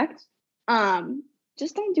disrespect.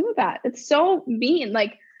 Just don't do that. It's so mean.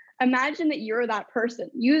 Like, imagine that you're that person.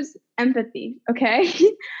 Use empathy, okay?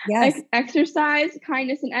 Yes. Exercise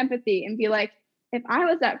kindness and empathy and be like, if I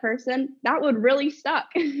was that person, that would really suck.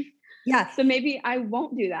 Yeah. So maybe I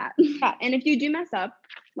won't do that. And if you do mess up,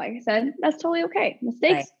 like I said, that's totally okay.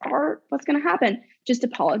 Mistakes are what's going to happen. Just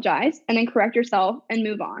apologize and then correct yourself and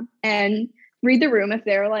move on and read the room. If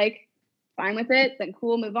they're fine with it, then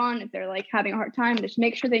cool, move on. If they're having a hard time, just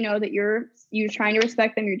make sure they know that you're trying to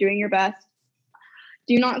respect them. You're doing your best.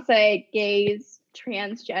 Do not say gays,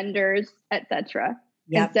 transgenders, etc.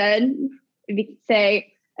 Yep. Instead,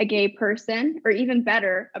 say a gay person, or even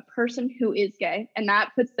better, a person who is gay, and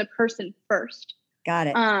that puts the person first. Got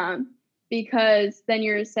it. Because then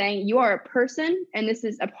you're saying you are a person and this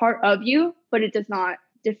is a part of you, but it does not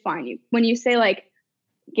define you. When you say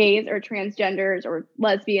gays or transgenders or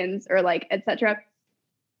lesbians or etc.,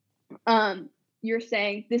 you're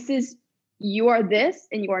saying you are this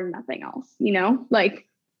and you are nothing else,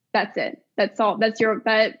 that's it. That's all.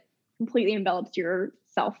 That completely envelops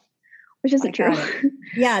yourself, which isn't true.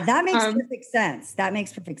 Yeah, that makes perfect sense. That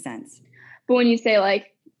makes perfect sense. But when you say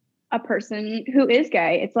a person who is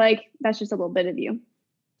gay, it's that's just a little bit of you,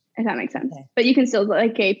 if that makes sense. Okay. But you can still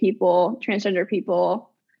gay people, transgender people.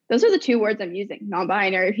 Those are the two words I'm using.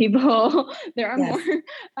 Non-binary people. There are more.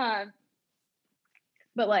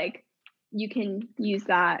 But you can use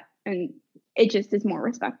that and it just is more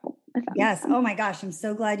respectful. Yes. Oh my gosh. I'm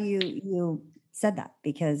so glad you said that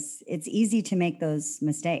because it's easy to make those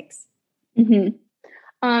mistakes. Mm-hmm.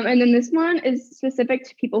 And then this one is specific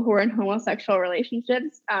to people who are in homosexual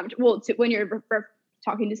relationships. When you're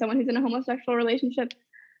talking to someone who's in a homosexual relationship,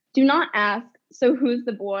 do not ask, so who's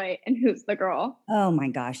the boy and who's the girl? Oh my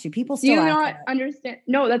gosh. Do people still ask that? Understand?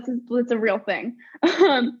 No, that's a real thing.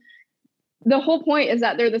 The whole point is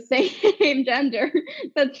that they're the same gender.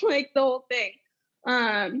 That's the whole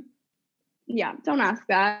thing. Yeah, don't ask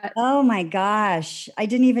that. Oh my gosh. I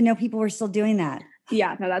didn't even know people were still doing that.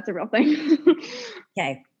 Yeah, no, that's a real thing.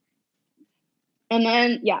 Okay. And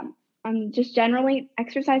then, yeah, just generally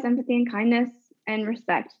exercise empathy and kindness and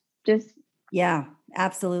respect. Yeah,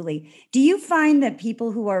 absolutely. Do you find that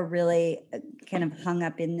people who are really kind of hung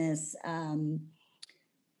up in this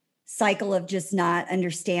cycle of just not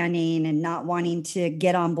understanding and not wanting to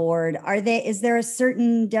get on board, is there a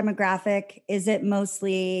certain demographic? Is it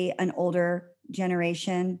mostly an older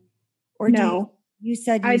generation? Or No,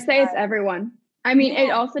 I'd say it's everyone. I mean,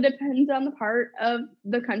 it also depends on the part of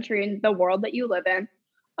the country and the world that you live in.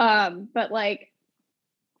 But like,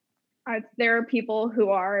 there are people who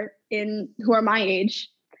are my age,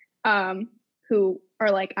 who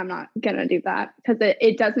are like, I'm not gonna do that because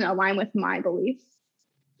it doesn't align with my beliefs.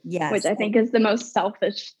 Yes. Which I think is the most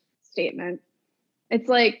selfish statement. It's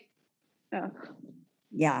like,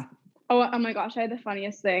 yeah. Oh my gosh, I had the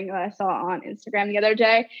funniest thing that I saw on Instagram the other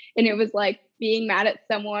day, and it was like being mad at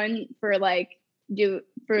someone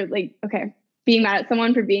being mad at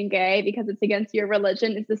someone for being gay because it's against your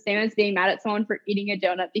religion is the same as being mad at someone for eating a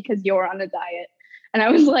donut because you're on a diet. And I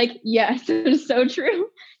was like, yes, it's so true.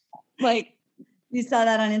 Like, you saw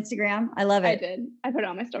that on Instagram? I love it. I did. I put it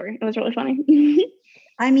on my story. It was really funny.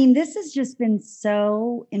 I mean, this has just been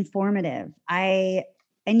so informative. And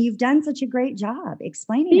you've done such a great job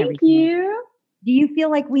explaining everything. Thank you. Do you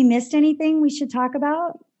feel like we missed anything we should talk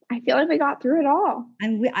about? I feel like we got through it all.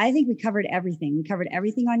 And I think we covered everything. We covered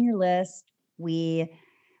everything on your list. We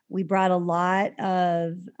brought a lot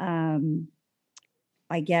of,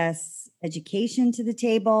 I guess, education to the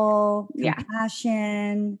table,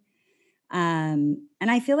 compassion. And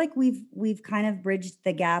I feel like we've kind of bridged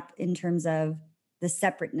the gap in terms of the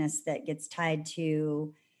separateness that gets tied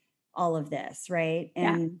to all of this, right?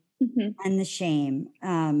 And and the shame.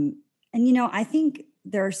 And I think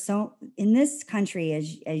there are in this country,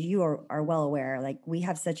 as you are well aware, like we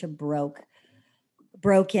have such a broken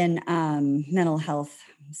mental health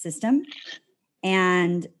system,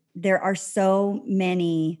 and there are so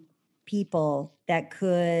many people that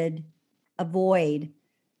could avoid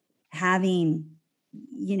having,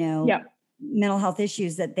 mental health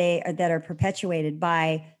issues that are perpetuated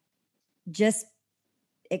by just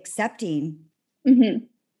accepting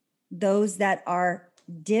those that are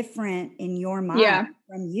different in your mind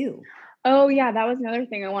from you. Oh yeah, that was another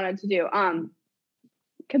thing I wanted to do.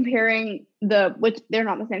 Comparing which they're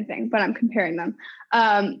not the same thing, but I'm comparing them.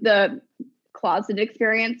 The closet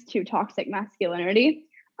experience to toxic masculinity.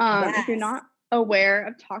 If you're not aware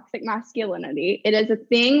of toxic masculinity, it is a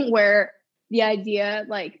thing where the idea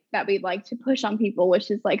like that we like to push on people,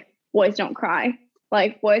 which is like, boys don't cry,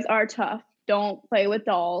 like boys are tough, don't play with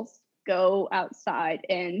dolls, go outside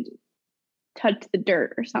and touch the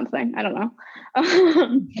dirt or something. I don't know.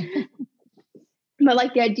 But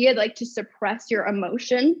like the idea like to suppress your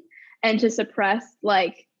emotion and to suppress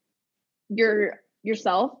like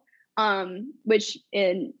yourself, which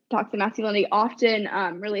in toxic masculinity often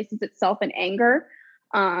releases itself in anger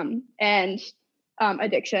and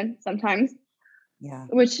addiction sometimes. Yeah.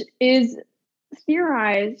 Which is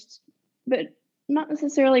theorized, but not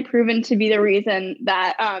necessarily proven to be the reason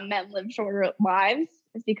that men live shorter lives,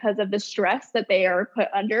 is because of the stress that they are put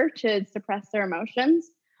under to suppress their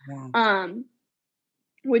emotions. Yeah.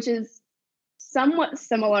 Which is somewhat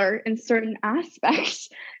similar in certain aspects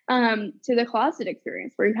to the closet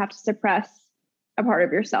experience, where you have to suppress a part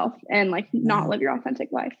of yourself and like not live your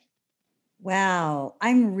authentic life. Wow.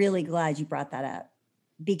 I'm really glad you brought that up,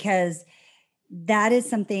 because that is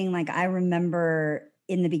something like I remember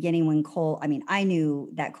in the beginning when I knew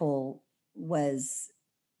that Cole was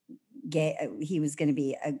gay. He was going to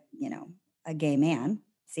be a gay man.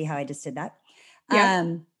 See how I just did that?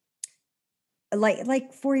 Yeah.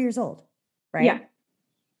 Like 4 years old. Right. Yeah.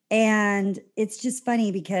 And it's just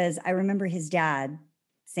funny because I remember his dad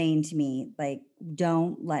saying to me, like,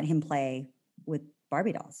 don't let him play with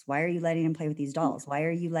Barbie dolls. Why are you letting him play with these dolls? Why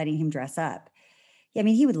are you letting him dress up? I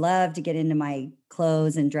mean, he would love to get into my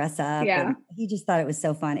clothes and dress up. Yeah. And he just thought it was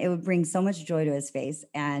so fun. It would bring so much joy to his face.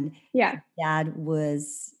 And Dad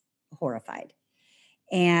was horrified.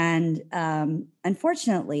 And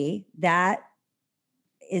unfortunately, that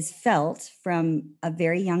is felt from a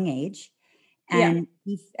very young age. And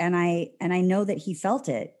I know that he felt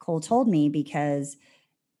it. Cole told me, because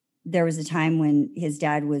there was a time when his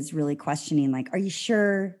dad was really questioning, like, are you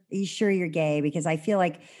sure you're gay? Because I feel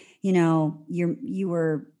like, you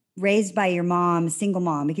were raised by your mom, single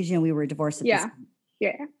mom, because, we were divorced at this time.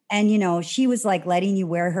 Yeah. And, she was like letting you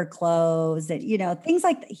wear her clothes and, things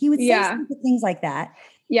like that. He would say things like that.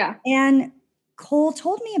 Yeah. And Cole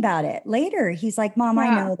told me about it later. He's like, Mom,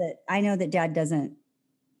 I know that Dad doesn't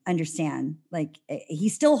understand. Like,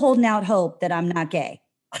 he's still holding out hope that I'm not gay.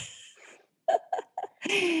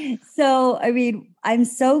 So, I mean, I'm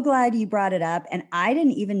so glad you brought it up. And I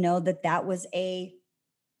didn't even know that that was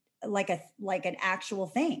like an actual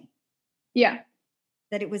thing, Yeah.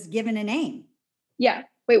 that it was given a name. Yeah.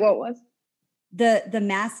 Wait, what was?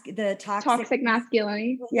 The Toxic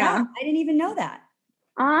masculinity. Yeah. I didn't even know that.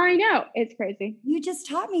 I know. It's crazy. You just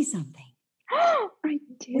taught me something. I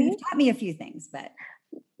did. Well, you've taught me a few things,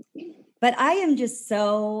 but I'm just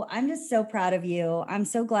so proud of you. I'm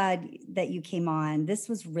so glad that you came on. This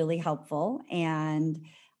was really helpful. And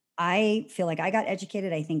I feel like I got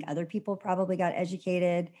educated. I think other people probably got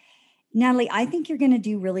educated. Natalie, I think you're going to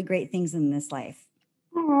do really great things in this life.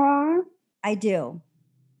 Aww. I do.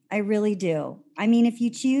 I really do. I mean, if you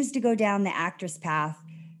choose to go down the actress path,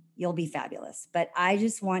 you'll be fabulous. But I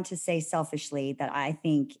just want to say selfishly that I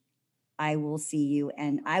think I will see you,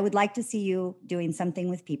 and I would like to see you doing something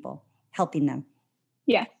with people, helping them.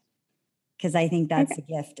 Yeah. Because I think that's a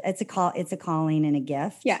gift. It's a calling and a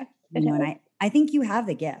gift. Yeah. You know, and I think you have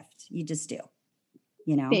the gift. You just do.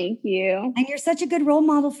 You know. Thank you. And you're such a good role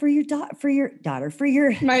model for your daughter, for your daughter, for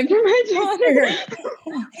your my daughter,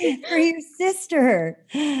 for your sister.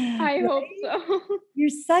 I hope so. You're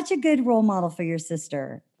such a good role model for your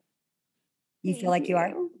sister. You feel like you are?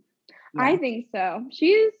 Yeah. I think so.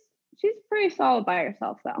 She's pretty solid by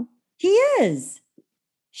herself, though. She is.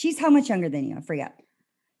 She's how much younger than you? I forget.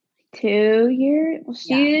 2 years. Well,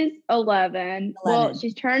 she's 11. Well,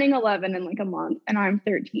 she's turning 11 in like a month, and I'm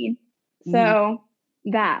 13. So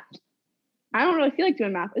that I don't really feel like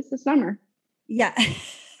doing math. It's the summer. Yeah.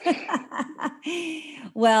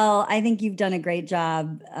 Well, I think you've done a great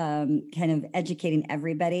job kind of educating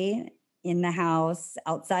everybody in the house,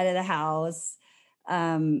 outside of the house.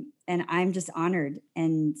 And I'm just honored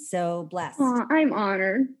and so blessed. I'm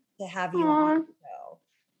honored to have you on the show.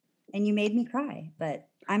 And you made me cry, but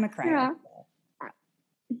I'm a crier. Yeah. So.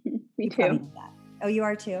 Me too. Oh, you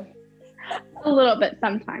are too? A little bit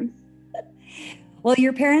sometimes. Well,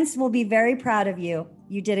 your parents will be very proud of you.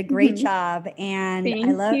 You did a great job, and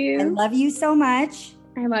I love you so much.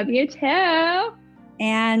 I love you too.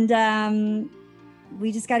 And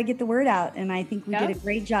we just got to get the word out, and I think we did a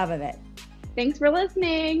great job of it. Thanks for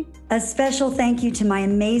listening. A special thank you to my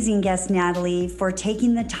amazing guest, Natalie, for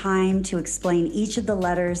taking the time to explain each of the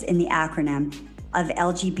letters in the acronym of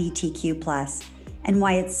LGBTQ+, and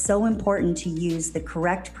why it's so important to use the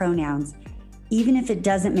correct pronouns, even if it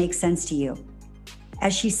doesn't make sense to you.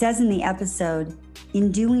 As she says in the episode,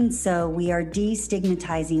 in doing so, we are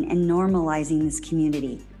destigmatizing and normalizing this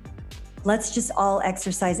community. Let's just all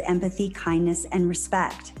exercise empathy, kindness, and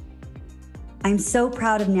respect. I'm so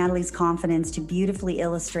proud of Natalie's confidence to beautifully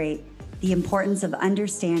illustrate the importance of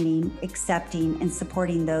understanding, accepting, and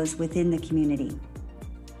supporting those within the community.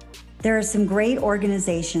 There are some great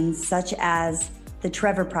organizations such as the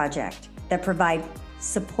Trevor Project that provide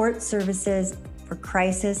support services for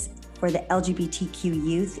crisis for the LGBTQ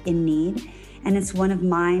youth in need, and it's one of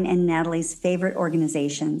mine and Natalie's favorite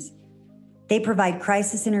organizations. They provide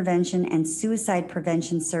crisis intervention and suicide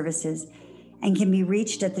prevention services and can be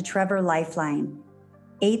reached at the Trevor Lifeline,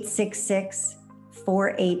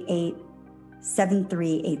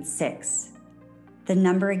 866-488-7386. The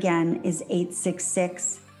number again is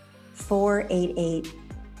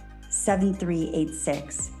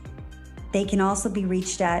 866-488-7386. They can also be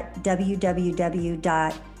reached at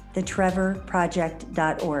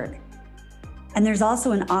www.thetrevorproject.org. And there's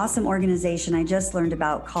also an awesome organization I just learned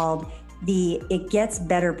about called the It Gets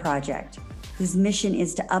Better Project, whose mission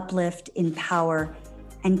is to uplift, empower,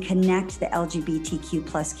 and connect the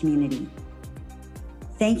LGBTQ+ community.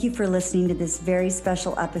 Thank you for listening to this very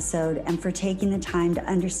special episode and for taking the time to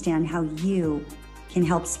understand how you can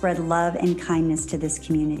help spread love and kindness to this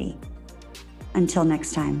community. Until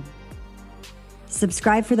next time.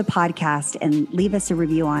 Subscribe for the podcast and leave us a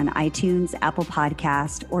review on iTunes, Apple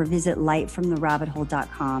Podcast, or visit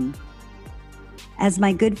lightfromtherabbithole.com. As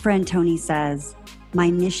my good friend Tony says,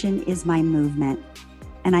 my mission is my movement,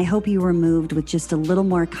 and I hope you were moved with just a little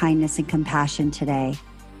more kindness and compassion today.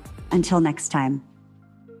 Until next time.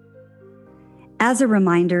 As a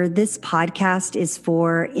reminder, this podcast is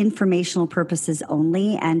for informational purposes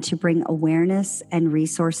only and to bring awareness and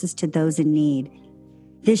resources to those in need.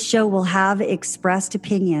 This show will have expressed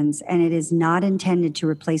opinions, and it is not intended to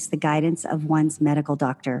replace the guidance of one's medical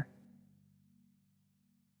doctor.